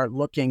you start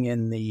looking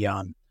in the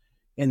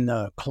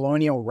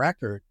colonial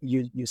record,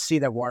 you see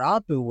that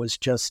guarapo was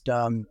just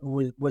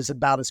was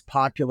about as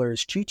popular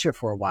as chicha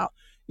for a while.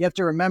 You have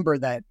to remember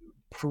that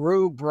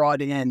Peru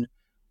brought in,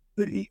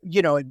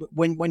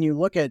 when you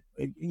look at,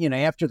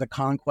 after the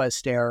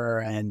conquest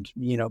era and,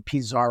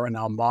 Pizarro and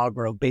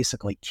Almagro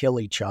basically kill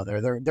each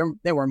other,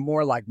 they were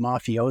more like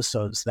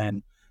mafiosos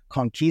than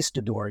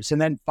conquistadors.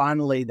 And then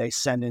finally they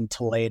send in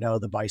Toledo,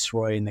 the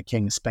viceroy, and the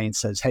king of Spain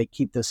says, hey,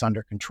 keep this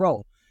under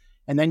control.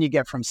 And then you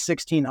get from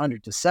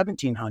 1600 to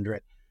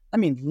 1700. I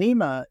mean,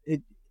 Lima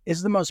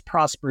is the most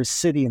prosperous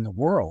city in the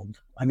world.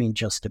 I mean,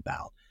 just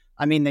about.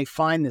 I mean, they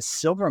find this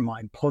silver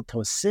mine,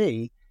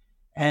 Potosi,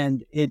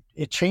 and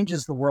it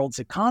changes the world's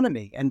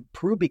economy. And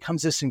Peru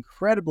becomes this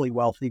incredibly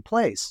wealthy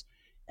place.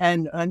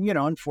 And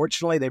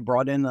unfortunately, they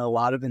brought in a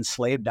lot of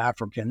enslaved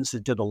Africans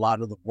that did a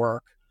lot of the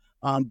work.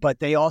 But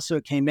they also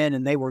came in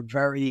and they were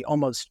very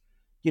almost,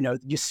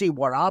 you see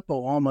Guarapo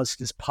almost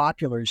as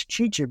popular as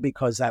chicha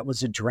because that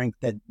was a drink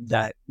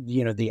that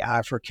the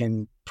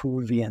African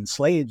Peruvian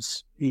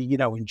slaves,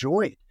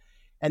 enjoyed.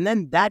 And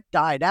then that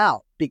died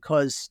out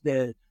because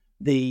the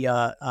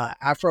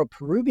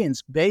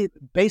Afro-Peruvians,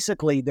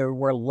 basically there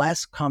were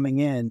less coming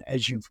in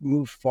as you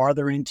move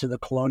farther into the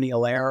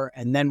colonial era.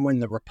 And then when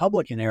the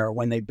Republican era,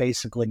 when they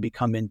basically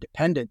become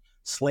independent,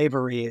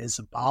 slavery is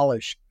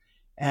abolished.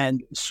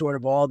 And sort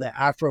of all the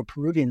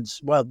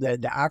Afro-Peruvians,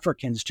 the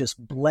Africans just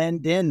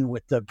blend in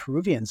with the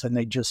Peruvians and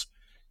they just,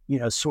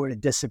 sort of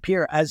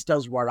disappear, as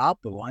does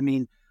Guarapo. I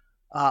mean,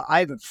 I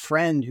have a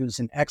friend who's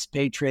an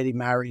expatriate. He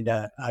married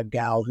a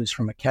gal who's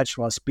from a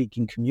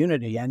Quechua-speaking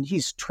community, and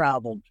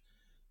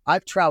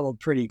I've traveled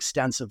pretty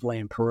extensively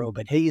in Peru,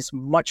 but he's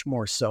much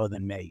more so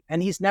than me.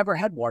 And he's never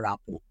had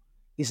Guarapo.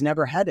 He's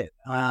never had it.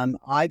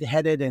 I've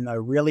had it in a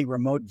really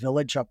remote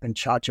village up in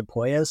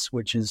Chachapoyas,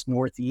 which is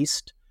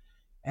northeast.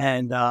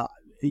 And,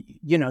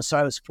 so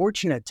I was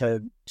fortunate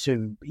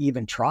to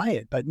even try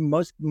it, but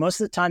most of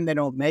the time they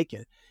don't make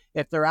it.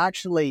 If they're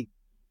actually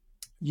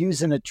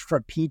using a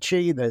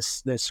trapiche,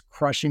 this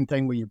crushing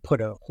thing where you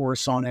put a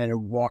horse on it and it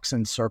walks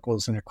in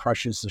circles and it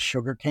crushes the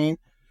sugar cane,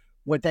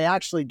 what they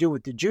actually do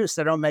with the juice,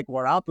 they don't make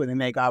guarapo, they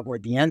make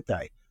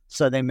aguardiente.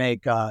 So they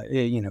make,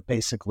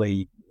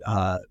 basically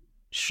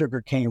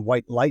sugarcane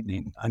white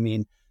lightning. I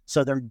mean,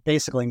 so they're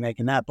basically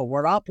making that. But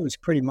guarapo is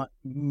pretty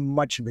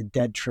much of a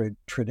dead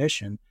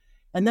tradition.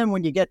 And then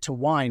when you get to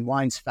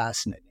wine's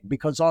fascinating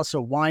because also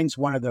wine's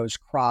one of those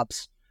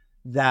crops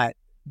that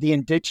the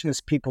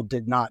indigenous people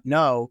did not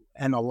know.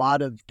 And a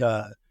lot of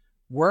the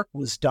work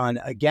was done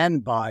again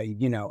by,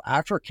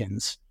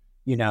 Africans,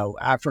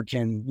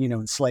 African,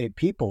 enslaved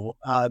people,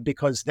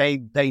 because they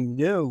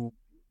knew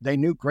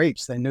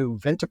grapes, they knew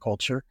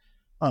viticulture.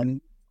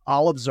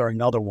 Olives are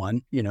another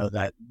one,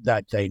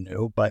 that they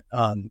knew, but,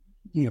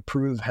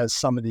 Peru has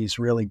some of these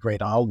really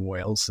great olive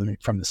oils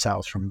from the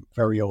south, from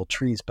very old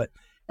trees. But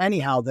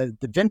anyhow, the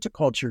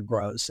viticulture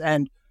grows,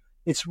 and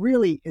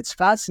it's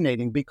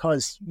fascinating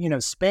because,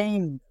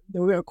 Spain,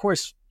 of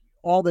course,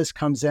 all this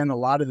comes in. A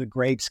lot of the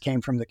grapes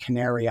came from the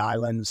Canary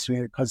Islands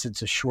because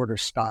it's a shorter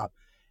stop.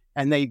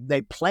 And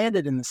they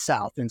planted in the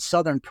south, in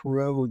southern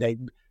Peru.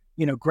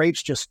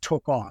 Grapes just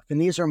took off. And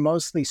these are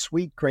mostly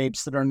sweet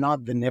grapes that are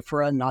not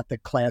vinifera, not the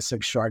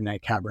classic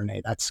Chardonnay,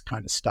 Cabernet, that's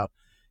kind of stuff.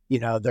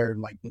 They're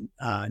like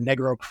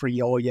Negro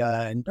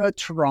Criolla and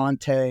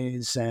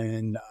Torrontés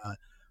and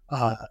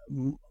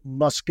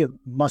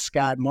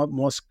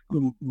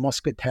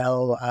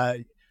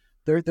Muscatel.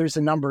 There's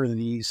a number of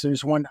these.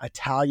 There's one,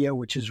 Italia,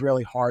 which is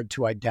really hard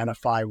to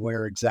identify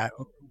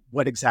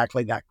what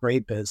exactly that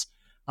grape is.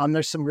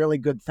 There's some really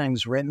good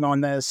things written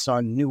on this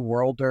on New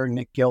Worlder.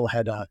 Nick Gill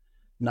had a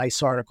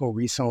nice article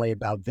recently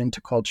about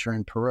viticulture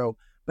in Peru.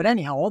 But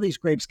anyhow, all these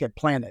grapes get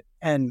planted,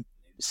 and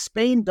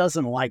Spain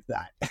doesn't like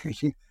that,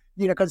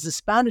 because the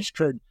Spanish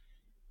could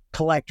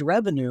collect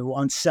revenue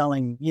on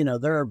selling,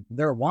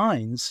 their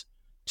wines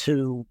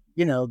to,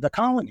 the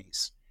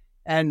colonies.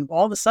 And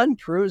all of a sudden,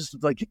 Peru's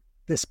like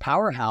this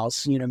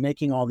powerhouse,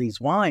 making all these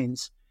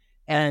wines.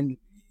 And,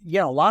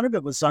 a lot of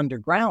it was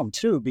underground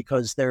too,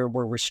 because there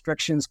were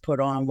restrictions put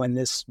on when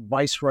this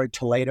Viceroy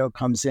Toledo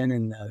comes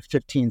in the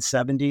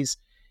 1570s.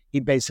 He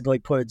basically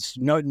puts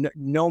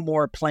no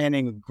more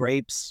planting of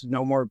grapes,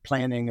 no more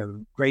planting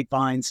of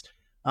grapevines.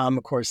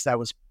 Of course, that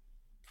was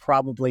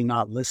probably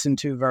not listened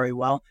to very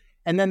well.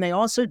 And then they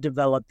also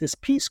developed this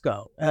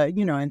pisco,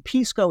 and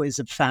pisco is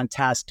a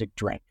fantastic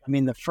drink. I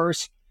mean, the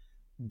first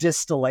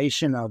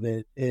distillation of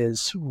it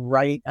is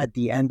right at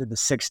the end of the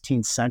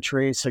 16th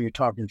century. So you're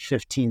talking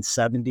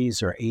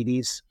 1570s or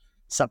 80s,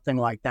 something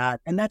like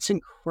that. And that's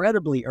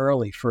incredibly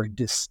early for a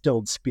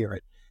distilled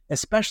spirit,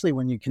 especially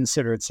when you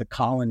consider it's a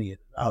colony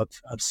of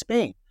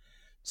Spain.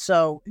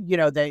 So,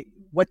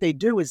 what they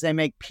do is they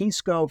make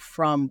pisco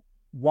from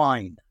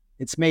wine.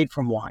 It's made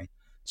from wine.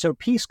 So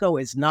pisco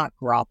is not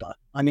grappa.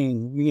 I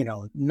mean,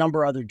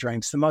 number of other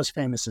drinks. The most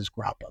famous is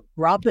grappa.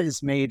 Grappa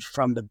is made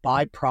from the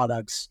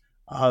byproducts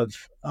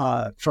of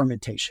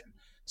fermentation.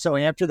 So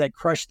after they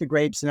crush the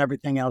grapes and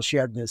everything else, you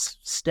have this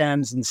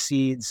stems and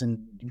seeds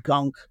and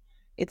gunk.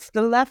 It's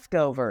the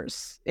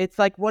leftovers. It's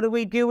like, what do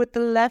we do with the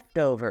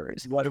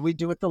leftovers? What do we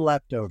do with the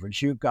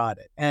leftovers? You got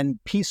it. And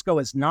pisco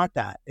is not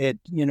that.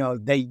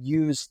 They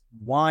use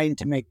wine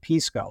to make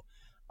pisco.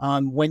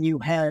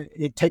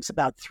 It takes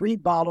about 3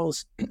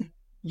 bottles.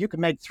 You can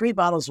make 3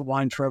 bottles of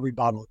wine for every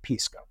bottle of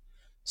Pisco.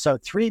 So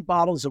 3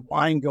 bottles of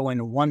wine go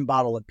into 1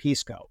 bottle of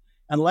Pisco,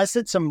 unless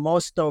it's a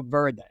Mosto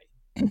Verde.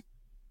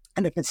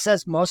 And if it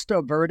says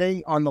Mosto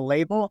Verde on the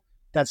label,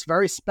 that's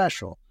very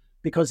special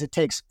because it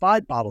takes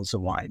 5 bottles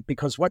of wine,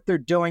 because what they're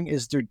doing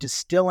is they're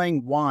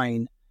distilling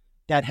wine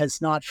that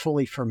has not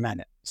fully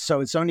fermented.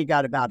 So it's only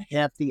got about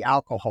half the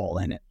alcohol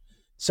in it.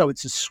 So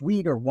it's a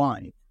sweeter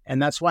wine.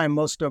 And that's why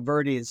Mosto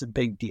Verde is a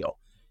big deal.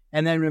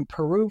 And then in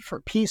Peru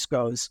for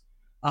Piscos,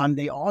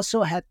 they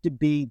also have to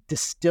be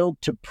distilled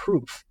to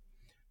proof.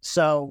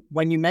 So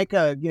when you make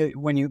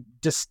when you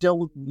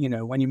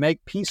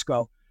make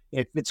Pisco,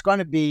 if it's going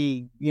to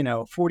be,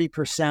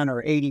 40%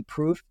 or 80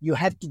 proof, you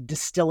have to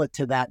distill it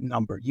to that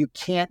number. You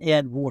can't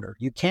add water.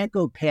 You can't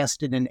go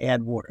past it and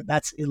add water.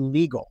 That's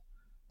illegal.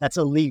 That's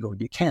illegal.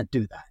 You can't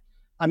do that.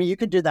 I mean, you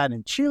could do that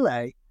in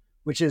Chile,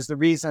 which is the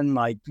reason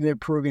like the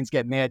Peruvians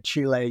get mad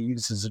Chile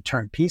uses the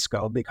term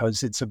Pisco,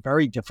 because it's a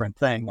very different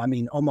thing. I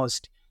mean,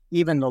 almost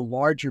even the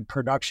larger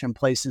production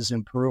places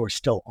in Peru are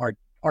still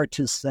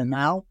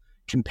artisanal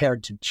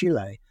compared to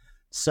Chile.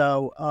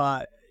 So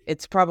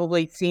it's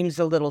probably seems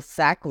a little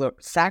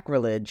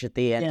sacrilege at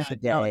the end of the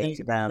day.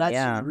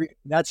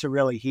 That's a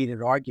really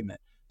heated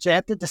argument. So you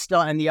have to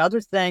distill. And the other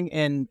thing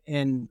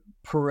in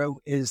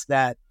Peru is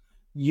that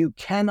you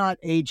cannot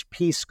age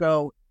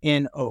Pisco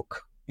in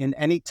oak, in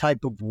any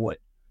type of wood.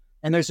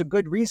 And there's a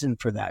good reason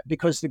for that,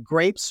 because the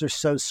grapes are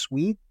so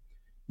sweet.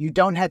 You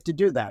don't have to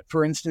do that.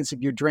 For instance, if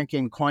you're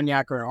drinking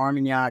cognac or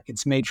Armagnac,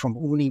 it's made from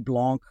Uni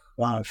Blanc,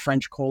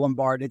 French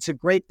Colombard. It's a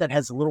grape that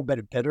has a little bit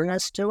of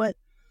bitterness to it.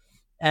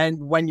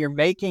 And when you're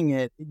making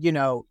it,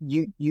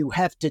 you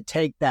have to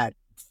take that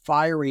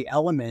fiery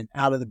element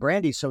out of the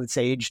brandy, so it's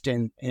aged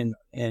in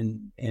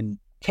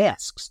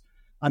casks.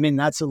 I mean,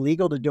 that's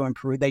illegal to do in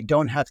Peru. They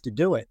don't have to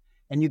do it.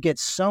 And you get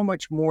so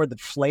much more the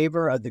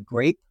flavor of the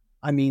grape.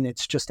 I mean,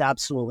 it's just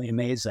absolutely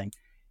amazing.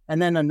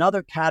 And then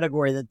another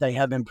category that they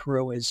have in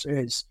Peru is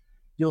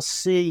you'll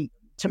see,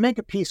 to make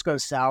a Pisco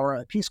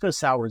Sour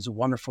is a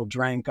wonderful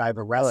drink. I have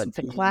a recipe. It's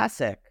a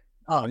classic.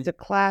 It's a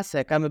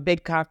classic. I'm a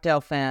big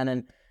cocktail fan.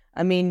 And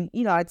I mean,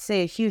 I'd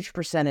say a huge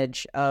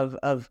percentage of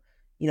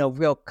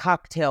real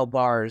cocktail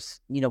bars,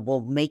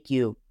 will make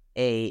you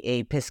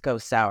a Pisco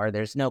Sour.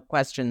 There's no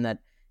question that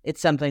it's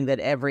something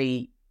that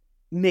every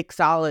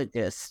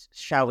mixologist,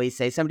 shall we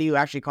say, somebody who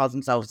actually calls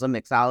themselves a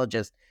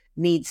mixologist,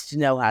 needs to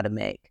know how to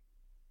make.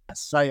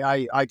 Yes,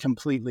 I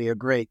completely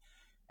agree.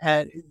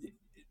 And,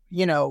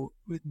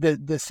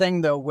 the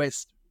thing, though,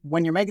 with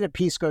when you're making a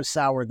Pisco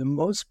Sour, the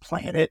most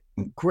planted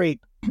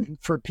grape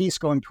for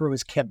Pisco in Peru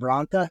is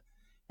Quebranta,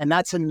 and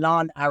that's a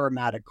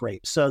non-aromatic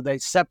grape. So they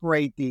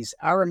separate these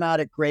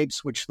aromatic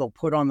grapes, which they'll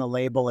put on the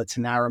label. It's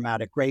an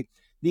aromatic grape.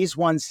 These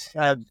ones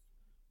have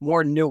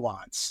more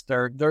nuance.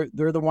 They're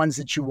the ones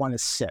that you want to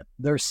sip.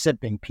 They're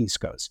sipping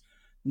Piscos.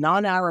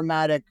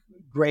 Non-aromatic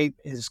grape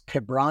is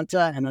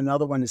Quebranta, and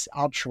another one is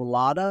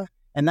Alcholada,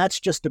 and that's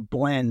just a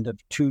blend of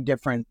 2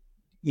 different,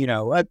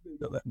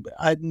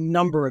 a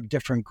number of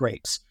different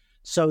grapes.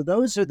 So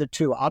those are the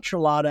 2,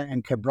 Alcholada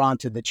and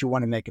Quebranta, that you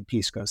want to make a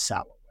Pisco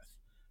Sour with.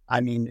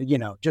 I mean,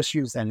 just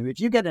use them. If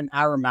you get an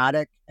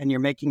aromatic and you're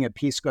making a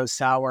Pisco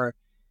Sour,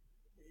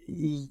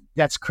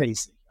 that's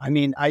crazy. I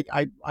mean,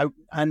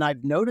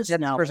 I've noticed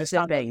that's now. For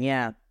sipping,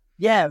 yeah.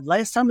 Yeah,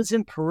 last time I was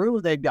in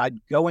Peru, I'd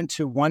go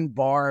into one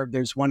bar.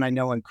 There's one I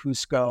know in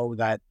Cusco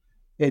that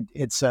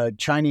it's a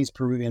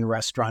Chinese-Peruvian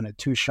restaurant, a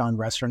Tushan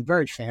restaurant,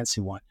 very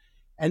fancy one.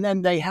 And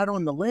then they had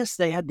on the list,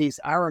 they had these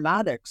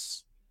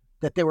aromatics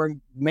that they were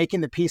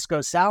making the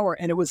Pisco Sour,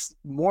 and it was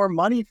more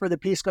money for the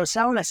Pisco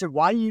Sour. And I said,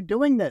 why are you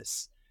doing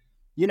this?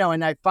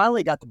 And I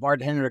finally got the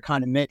bartender to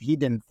kind of admit he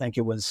didn't think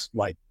it was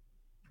like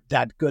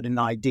that good an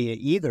idea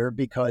either,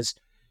 because,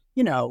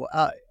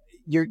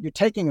 you're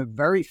taking a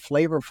very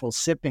flavorful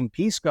sipping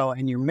Pisco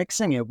and you're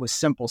mixing it with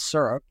simple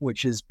syrup,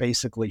 which is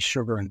basically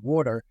sugar and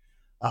water,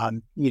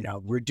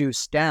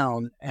 reduced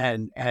down,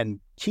 and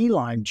key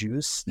lime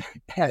juice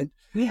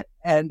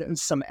and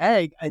some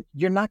egg.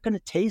 You're not going to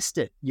taste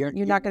it. You're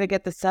not going to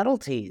get the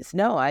subtleties.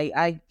 No,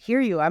 I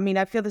hear you. I mean,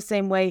 I feel the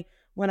same way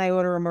when I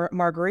order a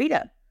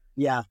margarita.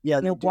 Yeah.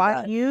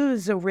 Why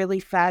use a really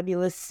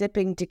fabulous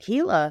sipping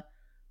tequila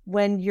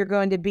when you're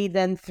going to be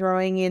then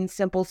throwing in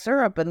simple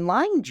syrup and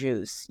lime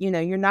juice?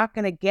 You're not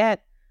going to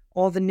get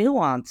all the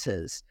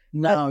nuances.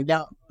 No,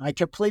 I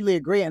completely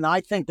agree. And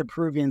I think the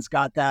Peruvians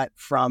got that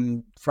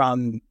from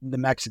the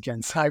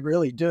Mexicans. I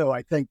really do.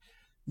 I think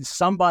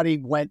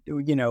somebody went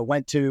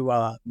to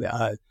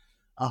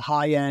a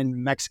high-end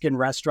Mexican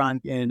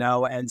restaurant,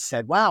 and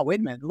said, wow, wait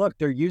a minute, look,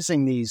 they're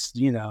using these,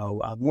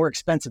 more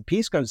expensive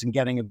Piscos and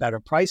getting a better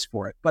price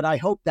for it. But I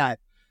hope that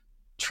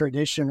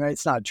tradition, right?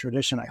 It's not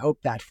tradition. I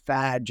hope that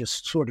fad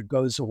just sort of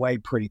goes away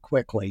pretty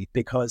quickly,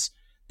 because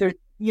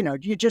you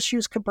just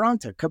use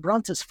Quebranta.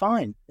 Quebranta's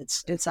fine.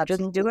 It's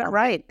just do it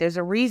right. There's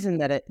a reason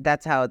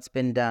that's how it's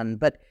been done.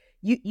 But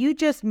you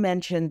just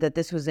mentioned that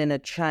this was in a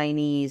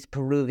Chinese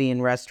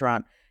Peruvian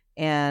restaurant,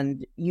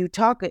 and you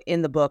talk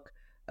in the book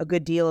a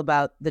good deal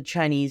about the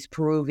Chinese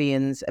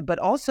Peruvians, but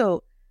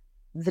also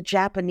the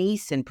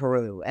Japanese in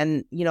Peru.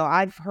 And,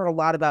 I've heard a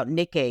lot about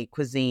Nikkei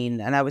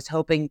cuisine, and I was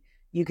hoping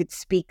you could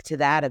speak to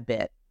that a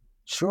bit.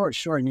 Sure.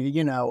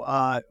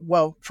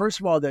 Well, first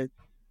of all,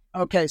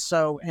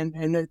 so,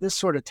 and this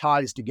sort of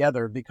ties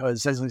together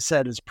because, as I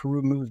said, as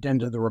Peru moved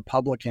into the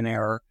Republican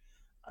era,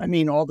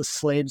 all the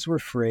slaves were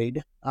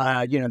freed.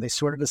 They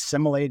sort of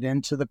assimilated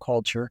into the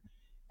culture.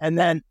 And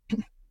then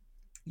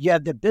you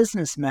had the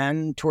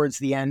businessmen towards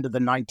the end of the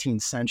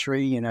 19th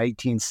century,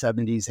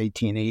 1870s,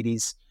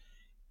 1880s,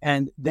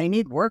 and they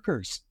need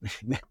workers.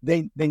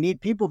 they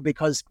need people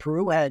because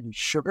Peru had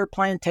sugar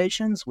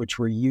plantations, which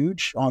were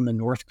huge on the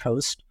north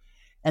coast.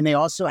 And they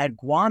also had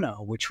guano,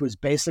 which was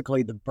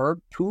basically the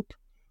bird poop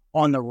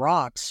on the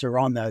rocks or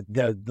on the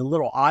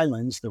little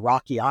islands, the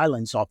rocky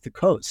islands off the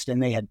coast.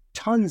 And they had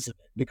tons of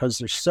it because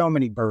there's so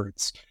many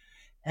birds.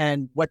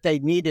 And what they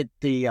needed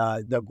the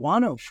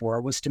guano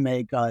for was to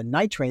make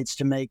nitrates,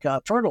 to make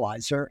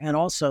fertilizer, and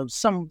also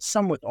some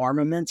with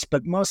armaments,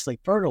 but mostly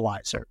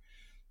fertilizer.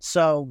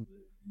 So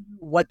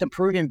what the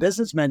Peruvian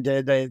businessmen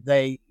did,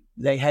 they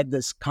had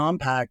this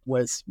compact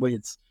with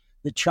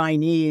the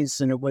Chinese,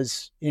 and it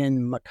was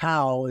in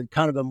Macau,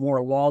 kind of a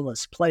more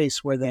lawless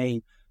place where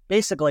they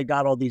basically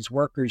got all these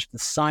workers to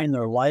sign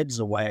their lives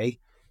away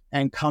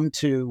and come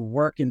to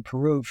work in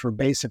Peru for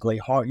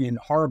basically in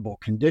horrible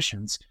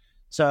conditions.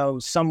 So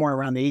somewhere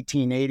around the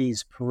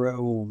 1880s,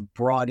 Peru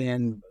brought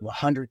in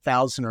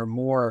 100,000 or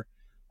more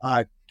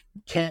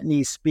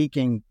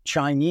Cantonese-speaking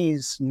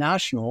Chinese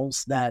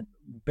nationals that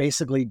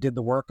basically did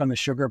the work on the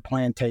sugar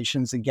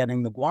plantations and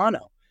getting the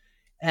guano.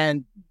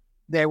 And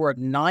they were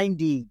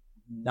 99%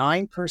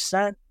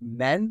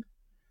 men,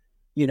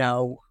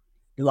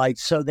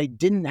 so they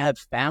didn't have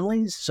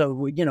families.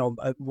 So,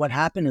 what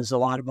happened is a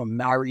lot of them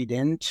married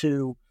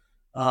into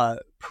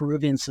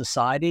Peruvian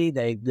society.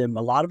 A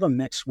lot of them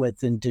mixed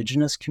with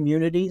indigenous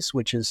communities,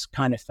 which is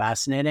kind of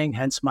fascinating.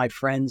 Hence my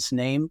friend's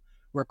name,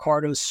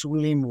 Ricardo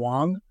Sulim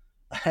Wong.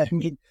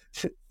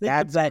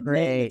 That's that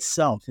great. Name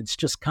itself. It's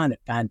just kind of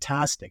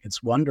fantastic.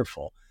 It's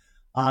wonderful.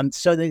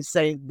 So they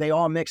say they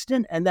all mixed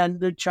in, and then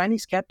the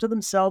Chinese kept to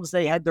themselves.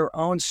 They had their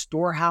own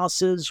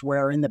storehouses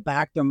where in the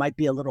back there might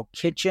be a little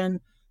kitchen,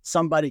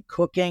 somebody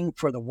cooking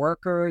for the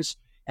workers,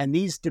 and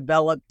these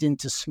developed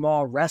into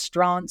small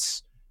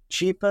restaurants,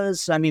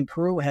 chifas.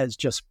 Peru has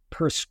just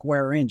per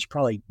square inch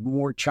probably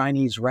more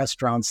Chinese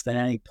restaurants than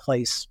any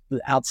place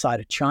outside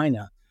of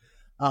China.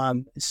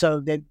 So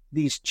that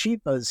these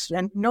chifas,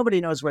 and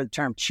nobody knows where the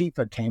term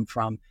chifa came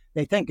from.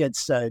 They think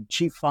it's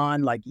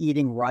chifan, like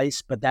eating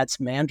rice, but that's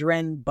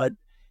Mandarin, but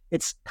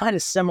it's kind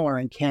of similar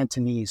in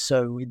Cantonese.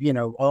 So,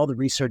 all the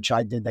research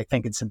I did, they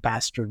think it's a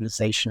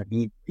bastardization of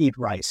eat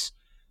rice.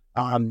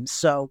 And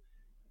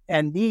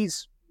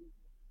these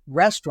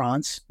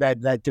restaurants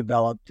that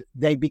developed,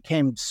 they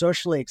became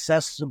socially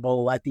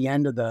accessible at the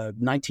end of the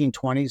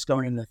 1920s,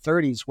 going into the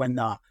 30s, when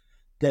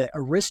the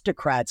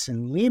aristocrats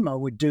in Lima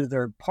would do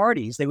their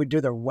parties. They would do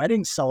their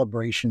wedding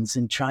celebrations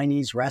in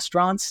Chinese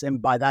restaurants.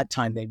 And by that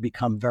time, they'd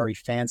become very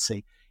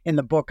fancy. In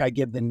the book, I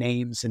give the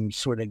names and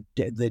sort of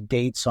the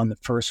dates on the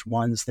first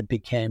ones that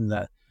became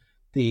the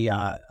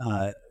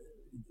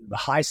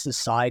high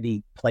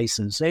society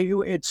places.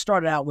 It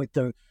started out with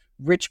the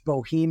rich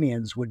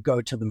bohemians would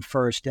go to them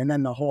first, and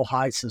then the whole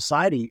high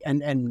society.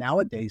 And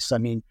nowadays,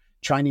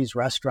 Chinese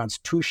restaurants,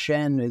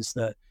 tushen is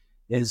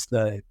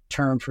the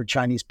term for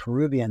Chinese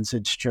Peruvians.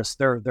 It's just,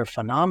 they're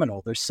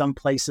phenomenal. There's some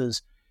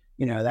places,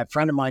 that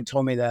friend of mine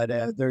told me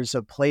that there's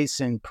a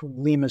place in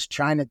Lima's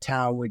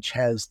Chinatown which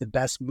has the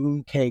best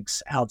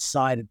mooncakes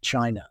outside of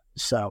China.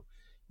 So,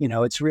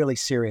 it's really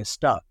serious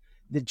stuff.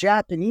 The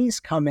Japanese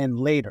come in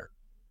later.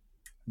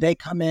 They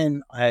come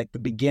in at the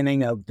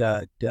beginning of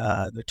the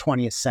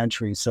 20th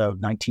century, so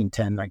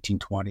 1910,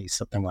 1920,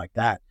 something like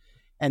that.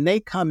 And they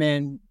come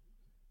in,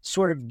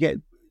 sort of get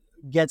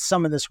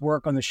some of this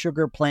work on the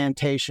sugar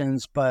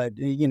plantations, but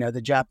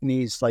the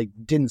Japanese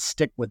didn't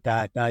stick with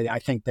that. I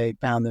think they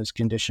found those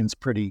conditions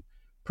pretty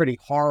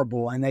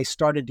horrible, and they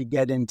started to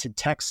get into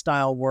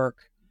textile work,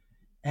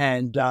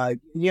 and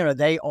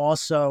they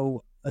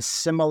also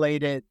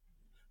assimilated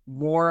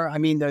more.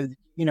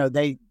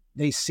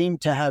 They seem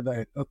to have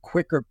a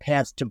quicker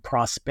path to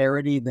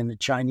prosperity than the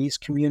Chinese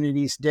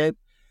communities did.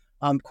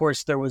 Of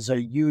course, there was a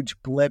huge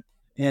blip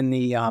in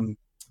the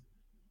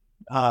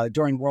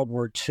during World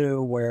War II,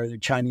 where the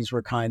Chinese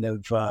were kind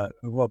of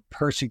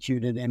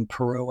persecuted in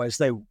Peru, as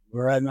they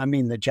were.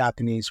 The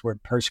Japanese were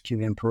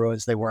persecuted in Peru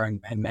as they were in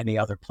many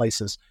other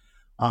places,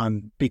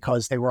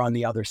 because they were on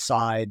the other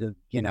side of,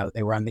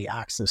 they were on the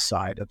Axis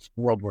side of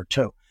World War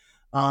II.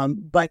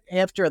 But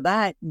after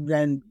that,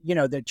 then,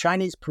 the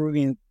Chinese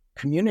Peruvian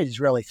communities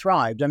really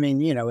thrived.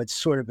 It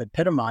sort of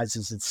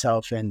epitomizes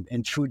itself in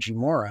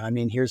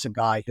Fujimura. Here's a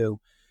guy who,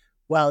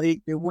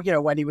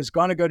 when he was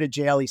going to go to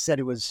jail, he said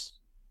he was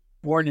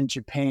born in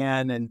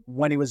Japan, and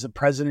when he was a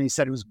president, he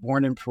said he was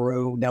born in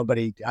Peru.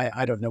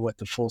 I don't know what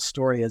the full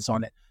story is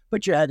on it,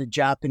 but you had an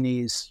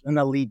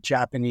elite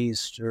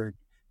Japanese or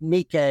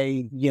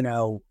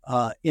Nikkei,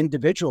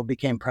 individual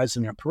became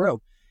president of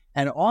Peru.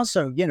 And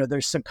also,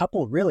 there's a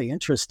couple of really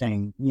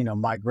interesting,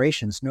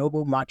 migrations.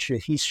 Nobu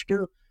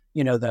Matsuhisa,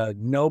 the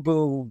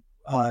Nobu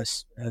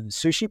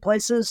sushi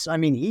places. I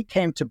mean, he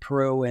came to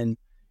Peru in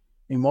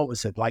what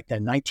was it, like the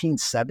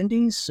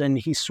 1970s? And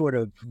he sort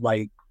of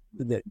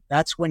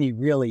that's when he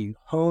really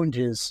honed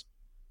his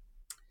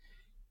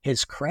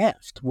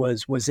craft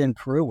was in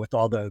Peru with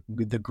all the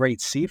great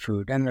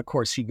seafood. And of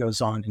course he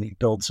goes on and he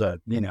builds a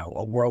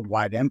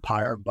worldwide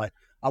empire. But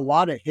a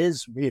lot of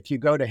if you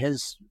go to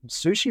his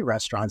sushi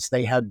restaurants,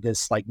 they have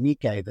this like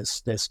Nikkei,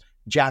 this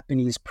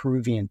Japanese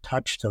Peruvian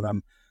touch to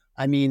them.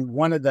 I mean,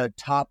 one of the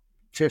top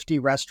 50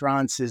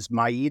 restaurants is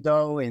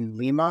Maido in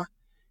Lima.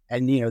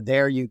 And,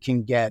 there you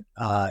can get,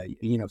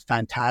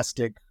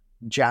 fantastic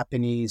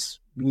Japanese,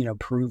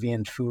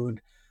 Peruvian food.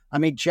 I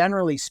mean,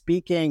 generally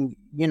speaking,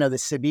 the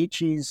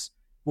ceviches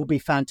will be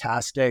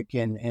fantastic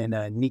in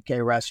a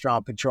Nikkei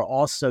restaurant, but you'll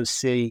also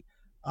see,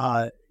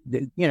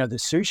 the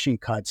sushi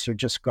cuts are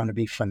just going to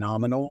be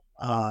phenomenal.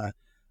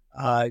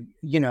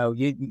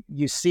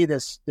 You see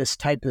this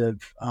type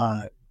of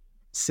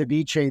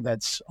ceviche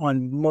that's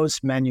on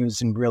most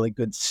menus in really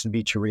good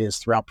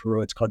cevicherias throughout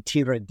Peru. It's called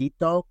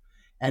tiradito,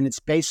 and it's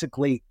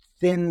basically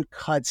thin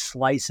cut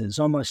slices,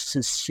 almost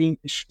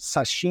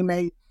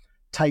sashimi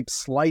type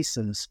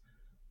slices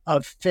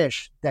of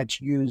fish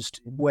that's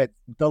used with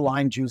the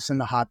lime juice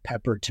and the hot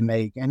pepper to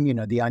make, and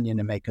the onion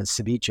to make a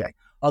ceviche.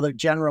 Although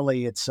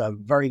generally it's a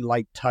very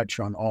light touch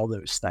on all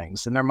those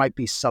things, and there might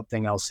be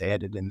something else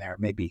added in there,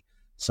 maybe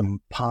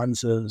some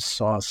ponzu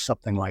sauce,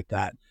 something like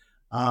that.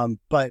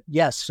 But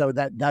yes, so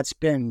that's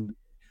been,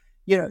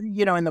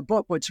 in the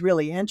book. What's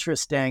really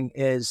interesting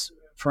is,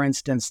 for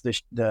instance,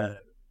 the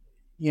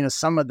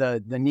some of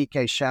the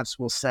Nikkei chefs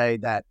will say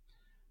that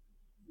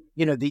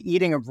the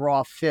eating of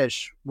raw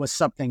fish was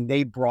something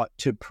they brought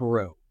to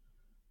Peru.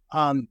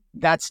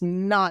 That's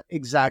not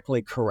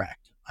exactly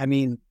correct. I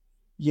mean,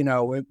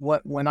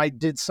 when I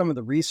did some of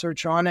the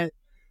research on it,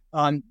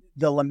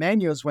 the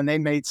Limeños, when they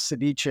made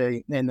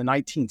ceviche in the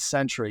 19th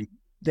century,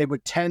 they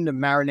would tend to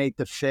marinate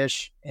the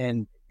fish,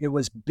 and it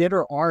was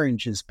bitter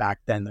oranges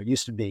back then. There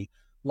used to be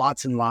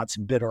lots and lots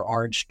of bitter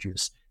orange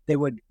juice. They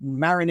would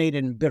marinate it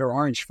in bitter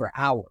orange for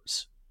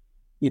hours.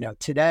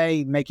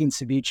 Today, making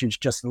ceviche is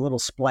just a little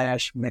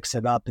splash, mix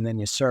it up, and then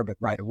you serve it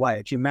right away.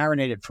 If you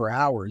marinate it for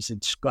hours,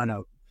 it's going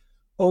to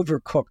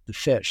overcook the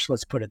fish,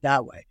 let's put it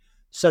that way.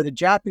 So the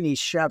Japanese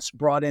chefs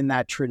brought in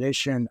that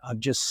tradition of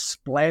just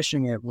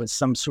splashing it with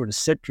some sort of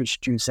citrus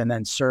juice and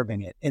then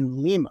serving it.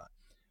 In Lima,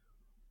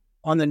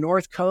 on the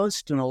North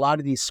Coast, and a lot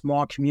of these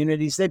small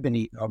communities, they've been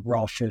eating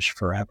raw fish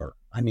forever.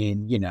 I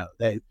mean,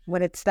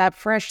 when it's that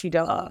fresh, you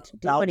don't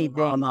do anything.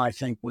 Valderrama, I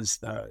think, was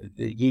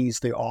he's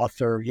the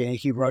author. Yeah,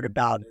 he wrote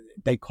about,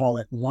 they call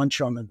it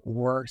lunch on the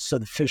oar. So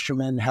the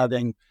fishermen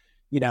having,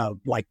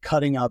 like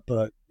cutting up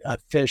a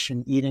fish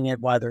and eating it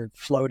while they're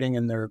floating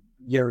in their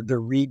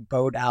reed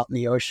boat out in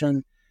the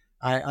ocean.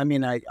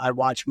 I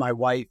watch my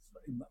wife.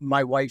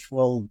 My wife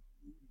will,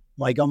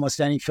 like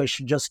almost any fish,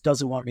 she just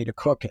doesn't want me to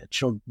cook it.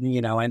 She'll,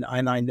 and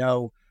I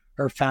know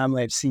her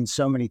family, I've seen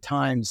so many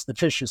times, the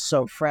fish is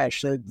so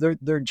fresh.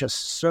 They're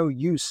just so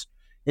used.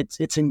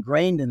 It's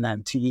ingrained in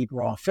them to eat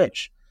raw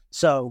fish.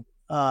 So,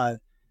 the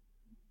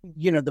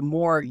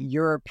more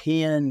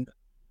European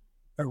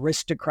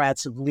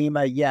aristocrats of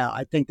Lima, yeah,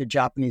 I think the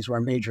Japanese were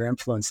a major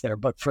influence there.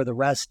 But for the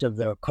rest of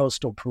the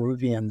coastal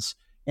Peruvians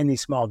in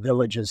these small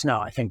villages, no,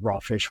 I think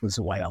raw fish was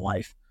a way of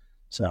life.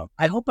 So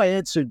I hope I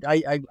answered.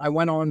 I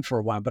went on for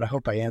a while, but I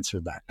hope I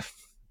answered that.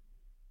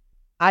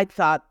 I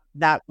thought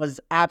that was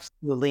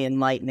absolutely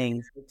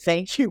enlightening.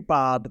 Thank you,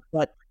 Bob.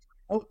 But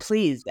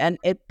please, I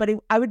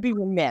would be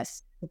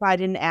remiss if I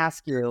didn't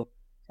ask you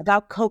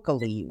about coca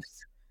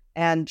leaves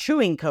and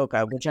chewing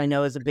coca, which I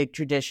know is a big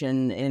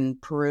tradition in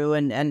Peru.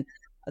 And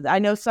I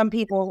know some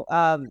people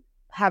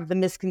have the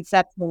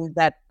misconception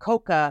that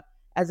coca,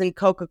 as in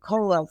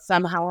Coca-Cola,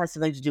 somehow has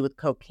something to do with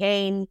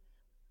cocaine.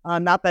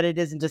 Not that it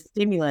isn't a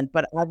stimulant,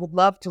 but I would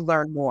love to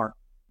learn more.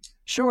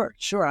 Sure.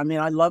 I mean,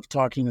 I love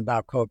talking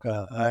about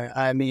coca.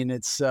 I mean,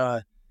 it's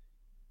one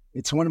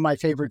of my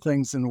favorite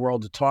things in the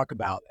world to talk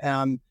about.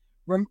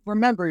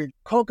 Remember,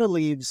 coca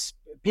leaves,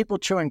 people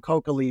chewing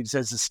coca leaves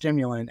as a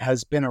stimulant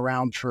has been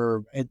around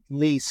for at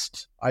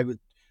least,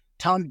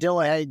 Tom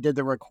Dillahay did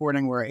the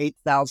recording where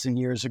 8,000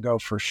 years ago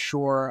for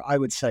sure. I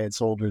would say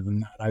it's older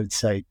than that. I would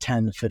say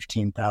 10 to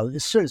 15,000.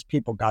 As soon as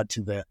people got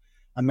to the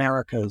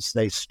Americas,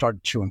 they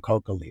started chewing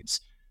coca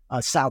leaves,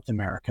 South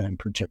America in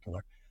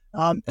particular.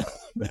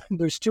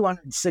 There's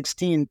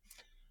 216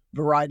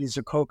 varieties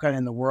of coca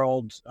in the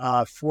world.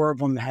 4 of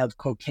them have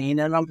cocaine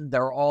in them.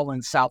 They're all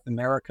in South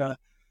America.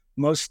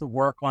 Most of the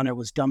work on it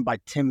was done by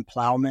Tim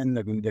Plowman,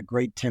 the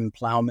great Tim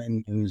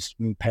Plowman,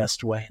 who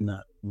passed away in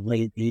the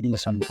late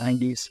 80s and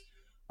 90s.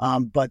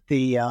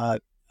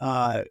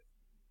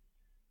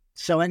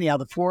 So anyhow,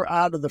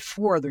 out of the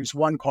 4, there's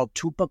one called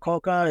Tupa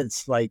coca.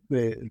 It's like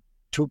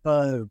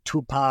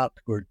Tupac,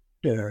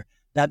 or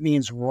that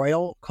means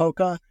royal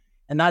coca.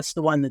 And that's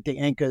the one that the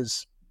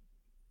Incas,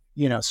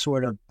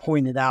 sort of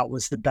pointed out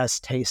was the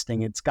best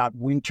tasting. It's got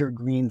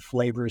wintergreen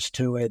flavors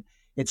to it.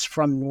 It's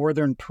from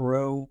northern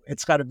Peru.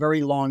 It's got a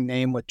very long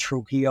name with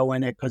Trujillo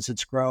in it because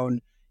it's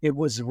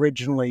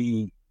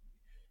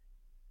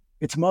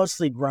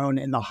mostly grown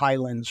in the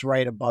highlands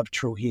right above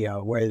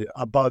Trujillo, where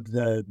above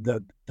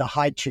the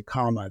high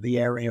Chicama, the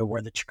area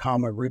where the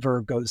Chicama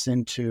River goes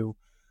into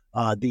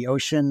the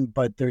ocean.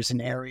 But there's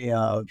an area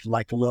of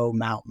like low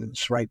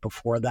mountains right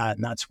before that,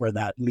 and that's where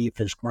that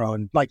leaf is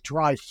grown, like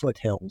dry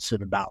foothills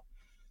at about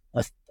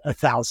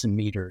 1,000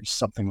 meters,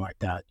 something like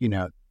that,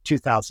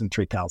 2,000,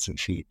 3,000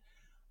 feet.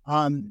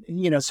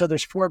 So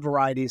there's 4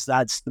 varieties.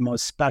 That's the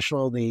most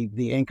special.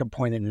 The Inca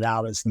pointed it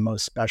out as the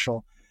most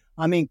special.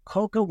 I mean,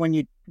 coca, when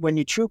you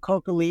chew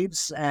coca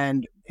leaves,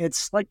 and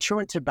it's like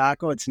chewing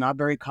tobacco, it's not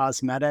very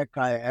cosmetic.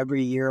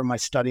 Every year in my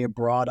study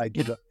abroad, I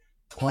did a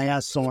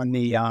class on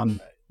the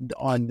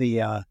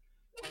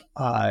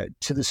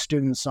to the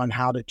students on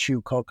how to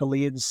chew coca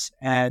leaves,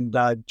 and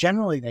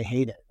generally they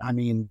hate it. I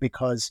mean,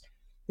 because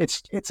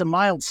it's a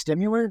mild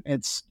stimulant.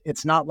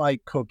 It's not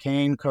like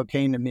cocaine.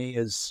 Cocaine to me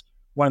is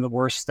one of the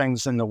worst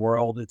things in the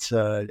world.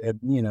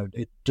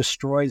 It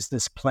destroys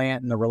this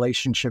plant and the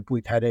relationship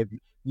we've had.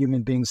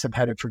 Human beings have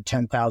had it for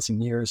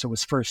 10,000 years. It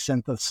was first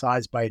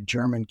synthesized by a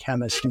German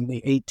chemist in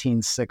the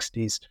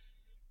 1860s.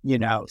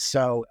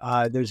 So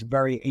there's a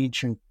very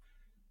ancient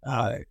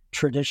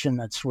tradition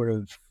that sort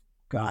of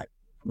got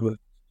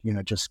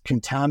just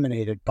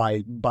contaminated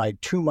by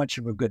too much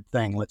of a good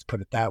thing, let's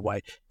put it that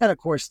way. And of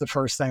course, the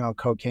first thing on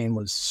cocaine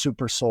was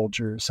super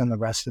soldiers, and the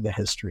rest of the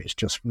history is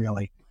just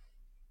really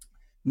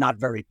not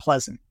very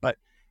pleasant. But,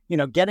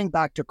 getting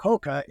back to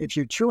coca, if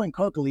you're chewing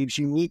coca leaves,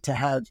 you need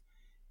to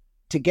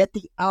get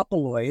the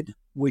alkaloid,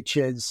 which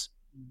is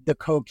the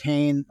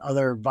cocaine,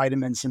 other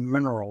vitamins and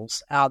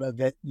minerals out of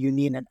it, you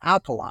need an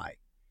alkali.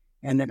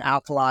 And an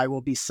alkali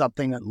will be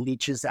something that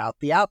leaches out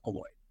the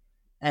alkaloid.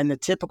 And the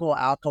typical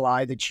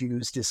alkali that's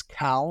used is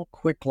cal,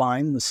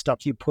 quicklime, the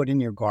stuff you put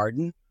in your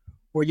garden,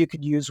 or you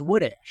could use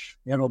wood ash.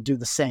 It'll do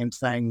the same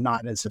thing,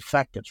 not as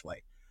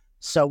effectively.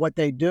 So what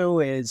they do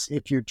is,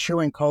 if you're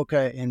chewing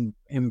coca in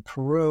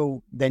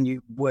Peru, then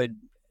you would,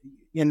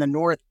 in the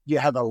north, you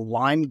have a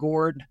lime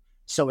gourd.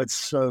 So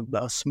it's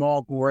a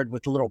small gourd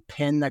with a little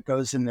pin that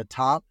goes in the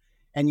top,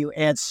 and you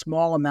add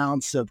small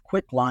amounts of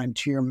quicklime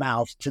to your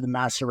mouth, to the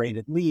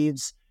macerated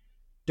leaves.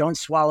 Don't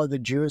swallow the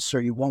juice or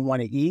you won't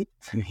want to eat,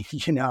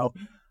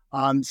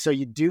 So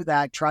you do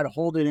that, try to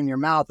hold it in your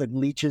mouth. It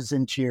leaches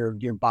into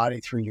your body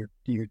through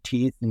your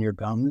teeth and your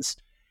gums.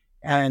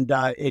 And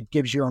it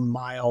gives you a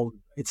mild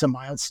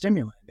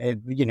stimulant.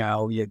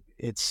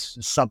 It's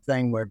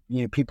something where,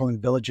 people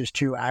in villages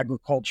too,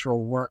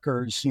 agricultural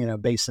workers,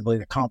 basically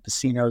the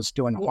campesinos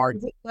doing hard.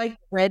 Is it like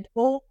Red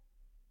Bull?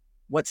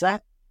 What's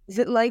that? Is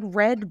it like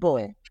Red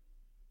Bull?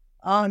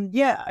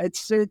 Yeah,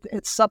 it's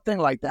something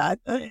like that.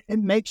 It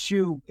makes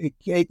you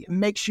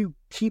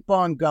keep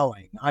on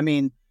going. I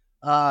mean,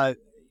 who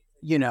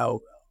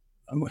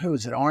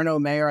is it? Arno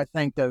Mayer, I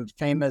think, the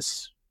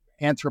famous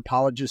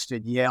anthropologist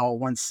at Yale,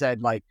 once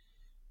said, like,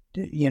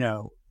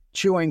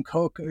 chewing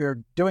coke or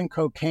doing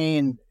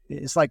cocaine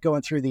is like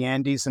going through the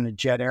Andes in a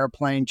jet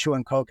airplane.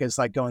 Chewing coke is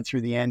like going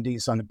through the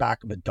Andes on the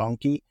back of a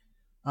donkey.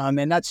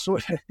 And that's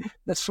sort of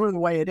the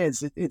way it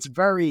is. It's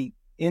very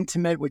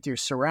intimate with your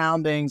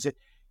surroundings.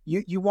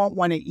 You won't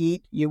want to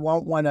eat. You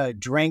won't want to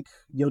drink.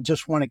 You'll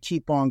just want to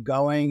keep on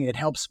going. It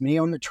helps me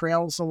on the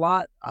trails a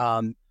lot.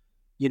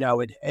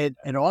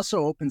 It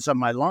also opens up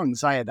my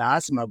lungs. I have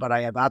asthma, but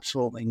I have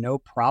absolutely no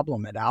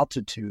problem at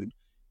altitude.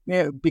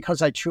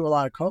 Because I chew a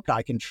lot of coca,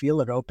 I can feel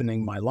it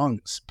opening my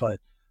lungs. But,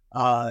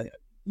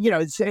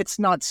 it's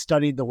not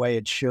studied the way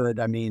it should.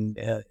 I mean,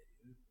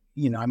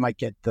 I might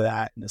get to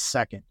that in a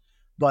second.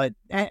 But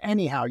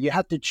anyhow, you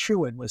have to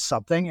chew it with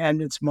something.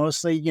 And it's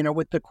mostly,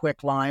 with the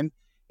quicklime.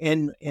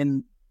 In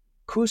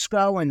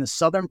Cusco, in the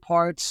southern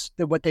parts,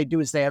 what they do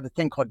is they have a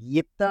thing called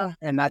yipta,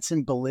 and that's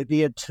in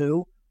Bolivia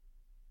too,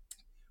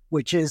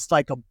 which is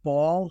like a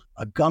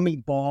gummy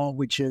ball,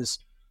 which is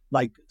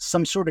like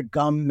some sort of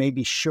gum,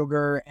 maybe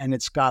sugar, and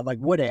it's got like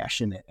wood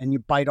ash in it, and you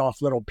bite off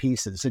little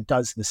pieces. It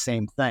does the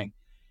same thing.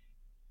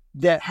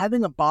 That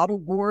having a bottle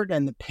gourd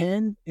and the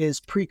pin is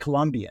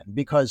pre-Columbian,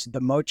 because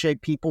the Moche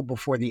people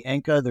before the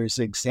Inca, there's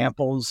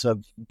examples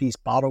of these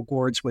bottle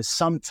gourds with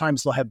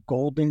sometimes they'll have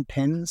golden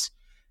pins.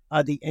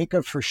 The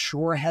Inca for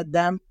sure had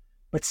them,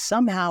 but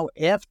somehow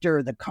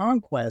after the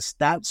conquest,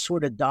 that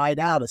sort of died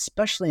out,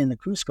 especially in the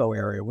Cusco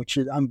area, which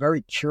I'm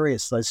very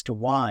curious as to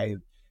why.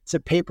 It's a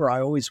paper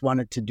I always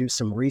wanted to do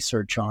some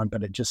research on,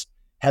 but I just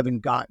haven't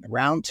gotten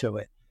around to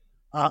it.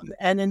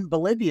 And in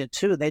Bolivia,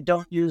 too, they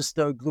don't use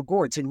the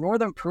gourds. In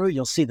northern Peru,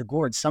 you'll see the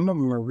gourds. Some of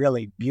them are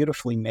really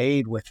beautifully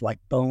made with like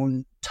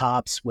bone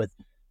tops with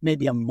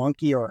maybe a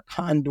monkey or a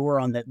condor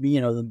on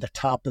the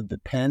top of the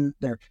pen.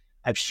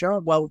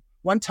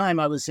 One time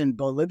I was in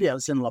Bolivia, I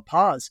was in La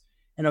Paz,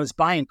 and I was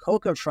buying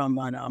coca from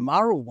an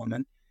Amaru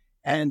woman,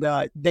 and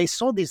they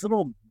sold these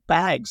little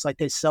bags like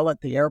they sell at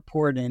the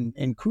airport in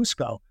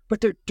Cusco, but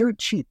they're dirt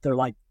cheap. They're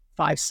like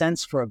 5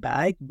 cents for a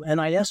bag.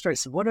 And I asked her, I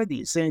said, what are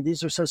these? And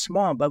these are so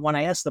small. But when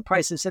I asked the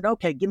price, I said,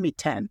 okay, give me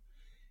 10.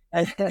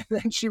 And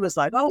then she was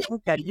like, oh,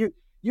 okay,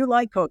 you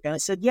like coca? And I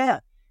said, yeah.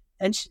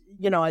 And,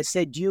 I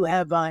said, do you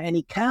have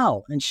any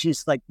cow? And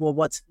she's like, well,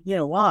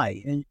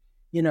 why? And,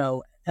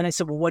 and I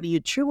said, well, what do you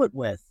chew it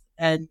with?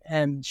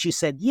 And she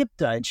said,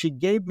 Yipta. And she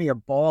gave me a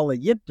ball of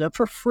Yipta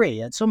for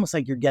free. It's almost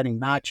like you're getting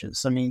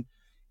matches. I mean,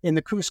 in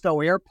the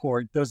Cusco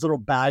airport, those little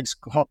bags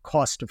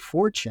cost a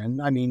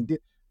fortune. I mean,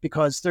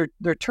 because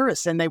they're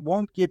tourists and they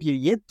won't give you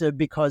Yipta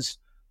because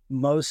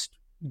most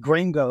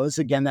gringos,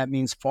 again, that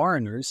means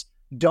foreigners,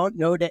 don't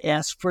know to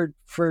ask for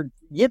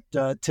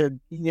Yipta to,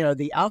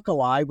 the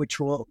alkali, which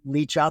will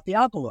leach out the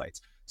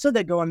alkaloids. So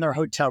they go in their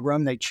hotel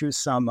room, they choose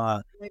some.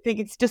 I think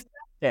it's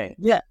disgusting.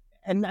 Yeah.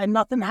 And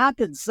nothing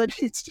happens. So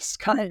it's just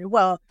kind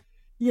of,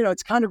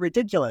 it's kind of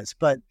ridiculous.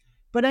 But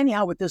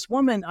anyhow, with this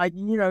woman,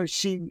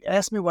 she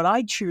asked me what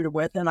I chewed it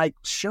with, and I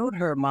showed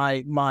her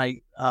my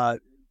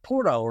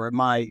Porto or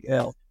my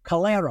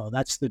Calero.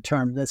 That's the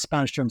term. The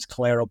Spanish term is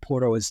Calero.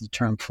 Porto is the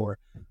term for,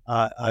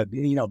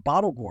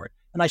 bottle gourd.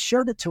 And I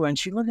showed it to her, and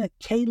she looked at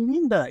Que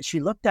Linda. She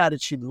looked at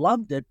it, she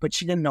loved it, but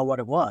she didn't know what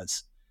it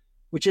was,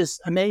 which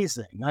is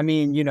amazing. I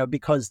mean,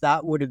 because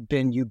that would have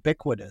been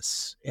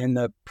ubiquitous in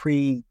the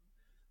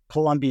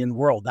pre-Columbian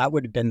world. That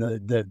would have been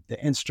the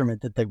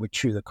instrument that they would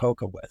chew the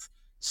coca with.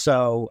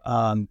 So,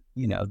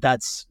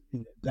 that's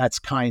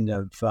kind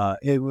of,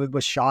 it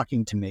was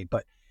shocking to me.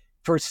 But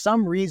for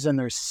some reason,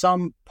 there's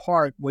some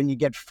part when you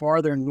get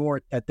farther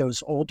north that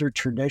those older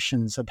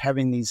traditions of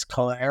having these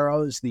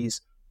caleros,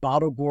 these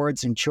bottle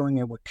gourds, and chewing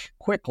it with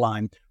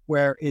quicklime,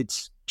 where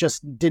it's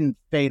just didn't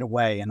fade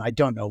away. And I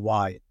don't know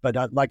why.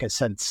 But like I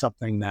said, it's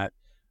something that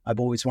I've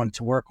always wanted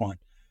to work on.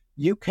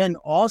 You can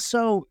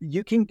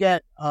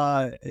get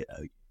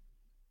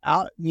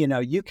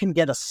you can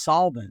get a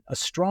solvent. A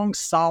strong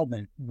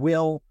solvent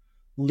will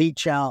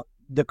leach out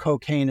the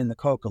cocaine in the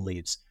coca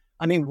leaves.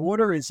 I mean,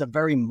 water is a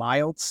very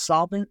mild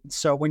solvent.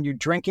 So when you're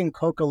drinking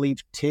coca leaf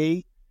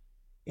tea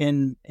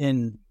in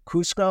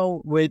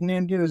Cusco,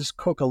 there's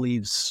coca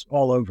leaves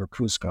all over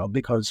Cusco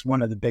because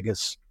one of the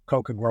biggest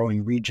coca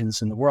growing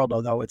regions in the world,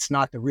 although it's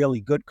not the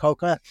really good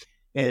coca,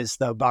 is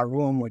the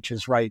Barum, which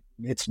is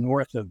it's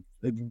north of,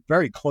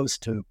 very close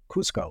to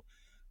Cusco.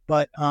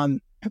 But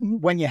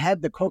when you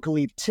have the coca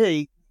leaf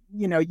tea,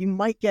 you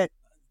might get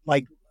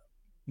like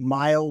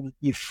mild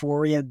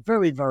euphoria,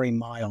 very, very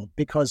mild,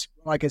 because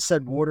like I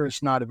said, water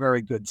is not a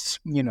very good,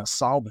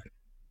 solvent.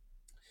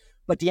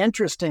 But the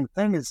interesting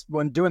thing is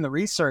when doing the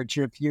research,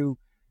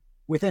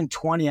 within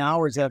 20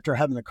 hours after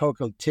having the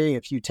coca tea,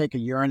 if you take a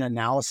urine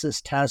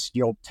analysis test,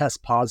 you'll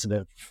test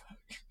positive,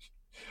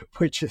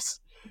 which is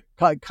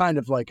kind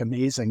of like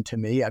amazing to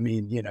me. I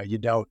mean, you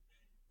don't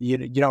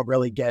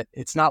really get,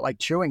 it's not like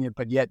chewing it,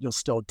 but yet you'll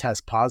still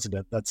test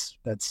positive.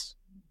 That's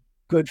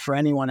good for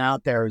anyone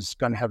out there who's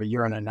going to have a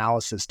urine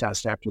analysis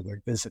test after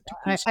their visit to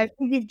Cusco. I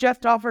think you've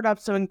just offered up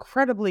some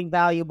incredibly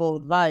valuable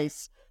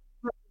advice,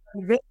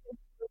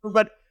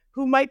 but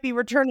who might be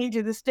returning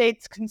to the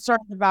States concerned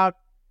about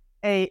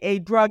a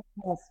drug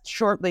test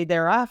shortly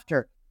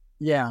thereafter.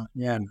 Yeah.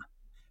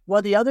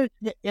 Well, the other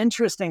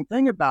interesting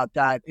thing about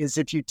that is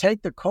if you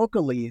take the coca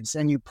leaves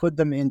and you put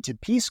them into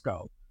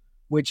pisco,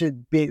 which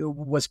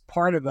was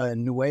part of a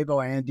Nuevo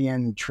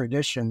Andean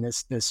tradition,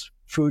 this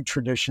food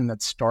tradition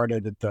that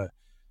started at the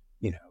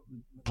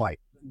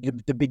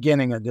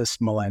beginning of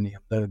this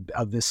millennium,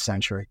 of this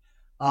century.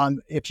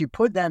 If you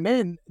put them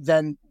in,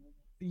 then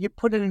you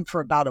put it in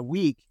for about a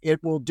week,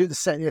 it will do the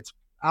same.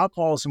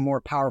 Alcohol is a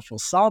more powerful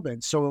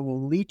solvent, so it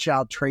will leach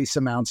out trace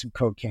amounts of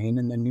cocaine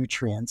and the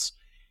nutrients.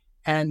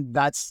 And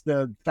that's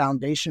the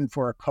foundation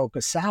for a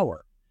coca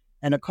sour.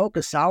 And a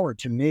coca sour,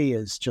 to me,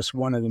 is just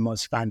one of the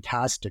most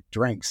fantastic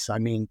drinks. I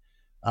mean,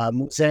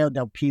 Museo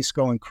del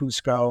Pisco in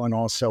Cusco and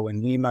also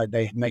in Lima,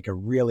 they make a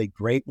really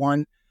great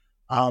one.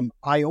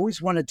 I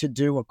always wanted to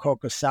do a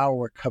coca sour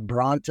with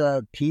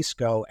Quebranta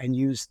Pisco and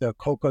use the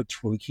Coco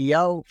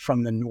Trujillo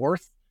from the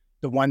north,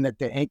 the one that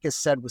the Incas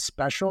said was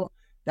special.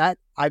 That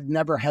I've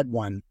never had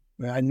one.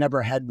 I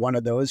never had one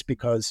of those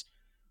because,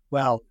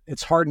 well,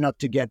 it's hard enough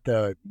to get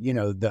the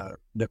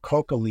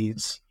coca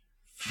leaves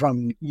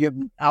from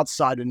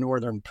outside of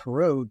northern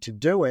Peru to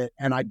do it.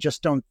 And I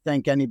just don't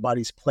think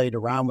anybody's played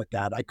around with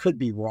that. I could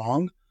be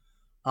wrong,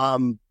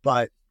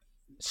 but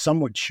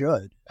someone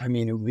should. I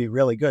mean, it would be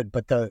really good.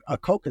 But a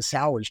coca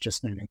sour is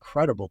just an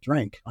incredible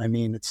drink. I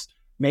mean, it's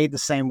made the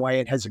same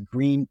way. It has a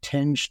green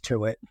tinge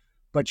to it,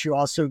 but you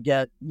also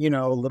get,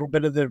 a little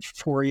bit of the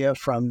euphoria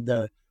from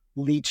the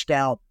leached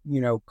out,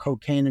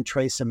 cocaine and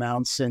trace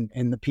amounts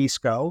in the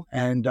pisco.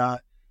 And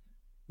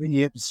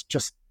it's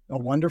just a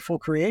wonderful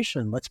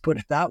creation. Let's put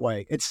it that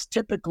way. It's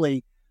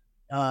typically,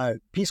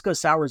 pisco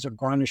sours are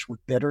garnished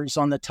with bitters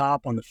on the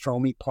top, on the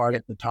foamy part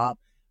at the top.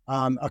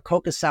 A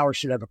coca sour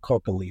should have a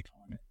coca leaf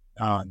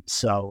on it.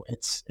 So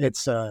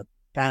it's a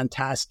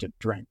fantastic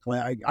drink.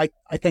 I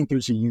think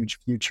there's a huge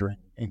future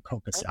in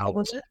coca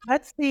sours. Well,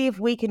 let's see if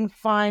we can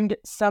find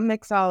some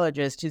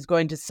mixologist who's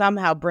going to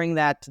somehow bring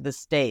that to the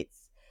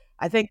States.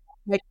 I think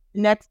the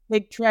next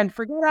big trend,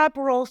 forget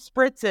Aperol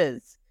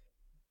spritzes.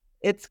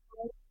 It's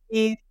going to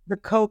be the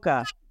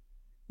coca.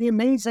 The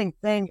amazing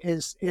thing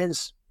is,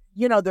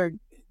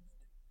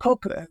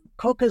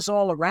 Coca's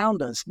all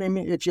around us. I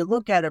mean, if you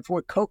look at it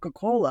for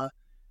Coca-Cola,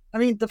 I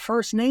mean, the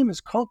first name is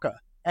Coca,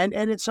 and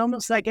it's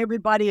almost like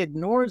everybody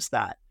ignores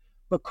that.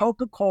 But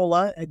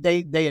Coca-Cola,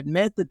 they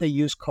admit that they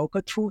use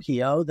Coca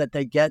Trujillo, that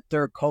they get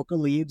their coca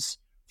leaves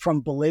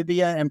from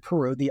Bolivia and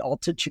Peru, the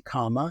Alta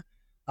Chicama.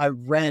 I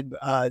read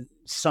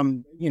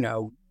some,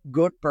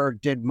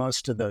 Gutenberg did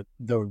most of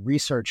the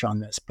research on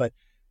this, but,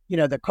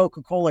 the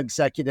Coca-Cola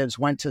executives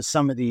went to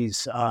some of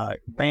these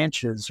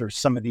ranches or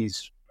some of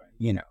these,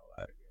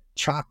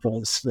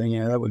 chocolates,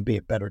 that would be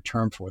a better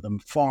term for them,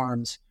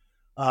 farms,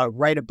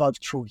 right above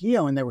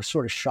Trujillo, and they were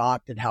sort of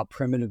shocked at how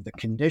primitive the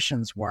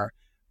conditions were.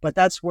 But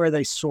that's where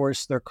they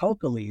source their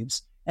coca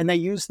leaves, and they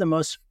use the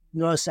most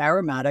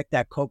aromatic,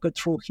 that Coca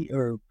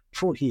Trujillo,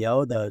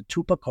 the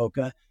Tupa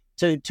Coca,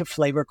 to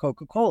flavor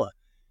Coca-Cola.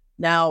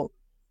 Now,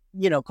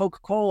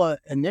 Coca-Cola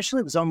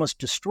initially was almost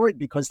destroyed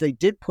because they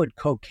did put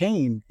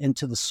cocaine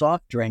into the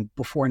soft drink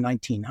before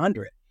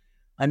 1900.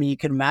 I mean, you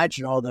can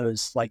imagine all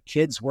those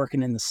kids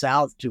working in the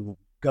South to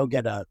go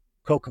get a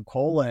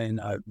Coca-Cola in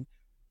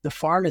the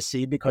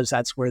pharmacy because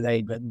that's where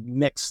they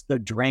mix the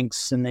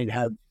drinks and they'd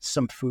have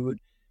some food.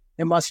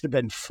 It must have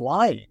been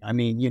flying. I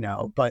mean,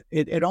 but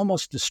it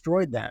almost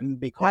destroyed them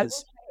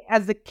because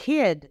as a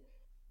kid,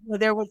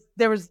 there was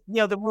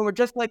the rumor,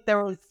 just like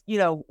there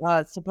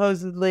was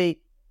supposedly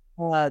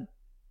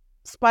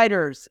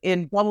spiders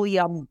in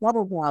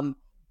bubble gum.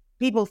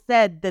 People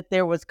said that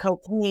there was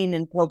cocaine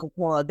in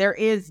Coca-Cola. There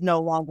is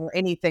no longer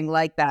anything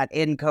like that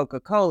in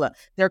Coca-Cola.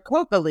 They're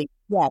coca leaves,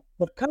 yes,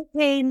 but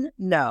cocaine,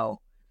 no.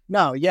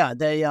 No, yeah,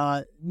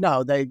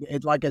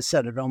 like I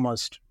said, it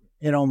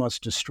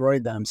almost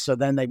destroyed them. So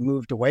then they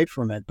moved away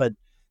from it. But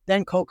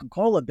then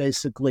Coca-Cola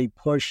basically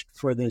pushed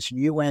for this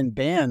UN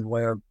ban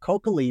where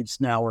coca leaves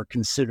now are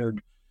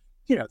considered,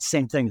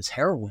 same thing as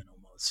heroin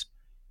almost,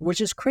 which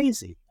is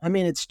crazy. I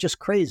mean, it's just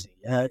crazy.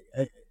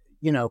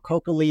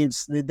 Coca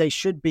leaves, they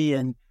should be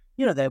in,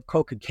 they have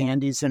coca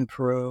candies in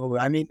Peru.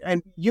 I mean,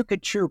 and you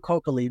could chew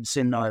coca leaves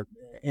in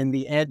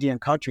the Andean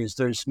countries.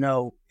 There's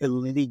no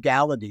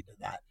illegality to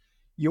that.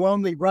 You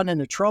only run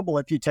into trouble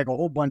if you take a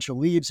whole bunch of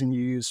leaves and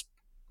you use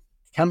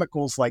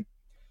chemicals like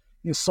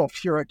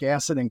sulfuric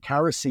acid and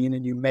kerosene,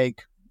 and you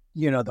make,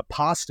 the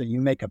pasta, you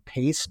make a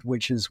paste,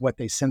 which is what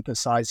they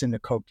synthesize into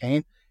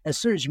cocaine. As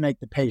soon as you make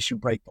the paste, you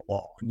break the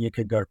law, and you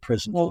could go to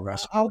prison for the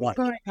rest of your life.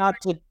 I'll try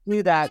not to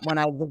do that when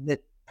I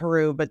visit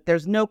Peru, but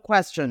there's no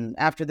question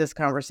after this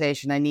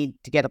conversation, I need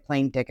to get a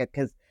plane ticket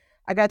because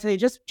I got to tell you,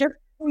 just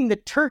doing the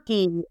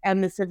turkey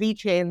and the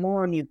ceviche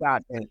alone, you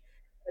got me.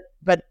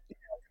 But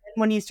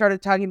when you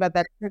started talking about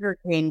that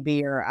sugarcane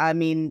beer, I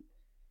mean,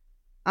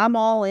 I'm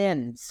all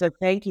in. So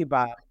thank you,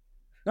 Bob.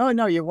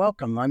 No, you're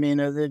welcome. I mean,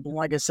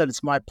 like I said,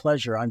 it's my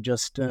pleasure. I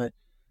just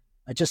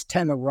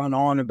tend to run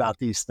on about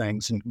these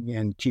things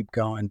and keep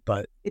going.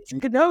 But it's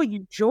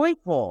you're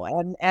joyful,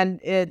 and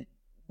the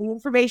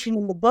information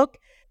in the book,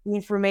 the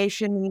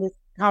information in this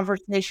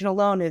conversation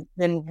alone has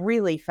been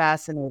really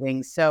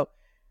fascinating. So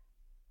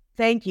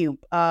thank you,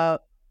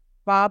 Bob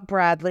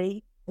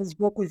Bradley. His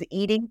book is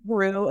Eating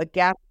Peru: A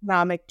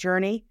Gastronomic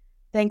Journey.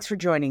 Thanks for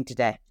joining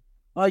today.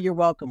 Oh, you're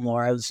welcome,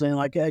 Laura. I was saying,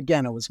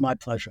 again, it was my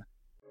pleasure.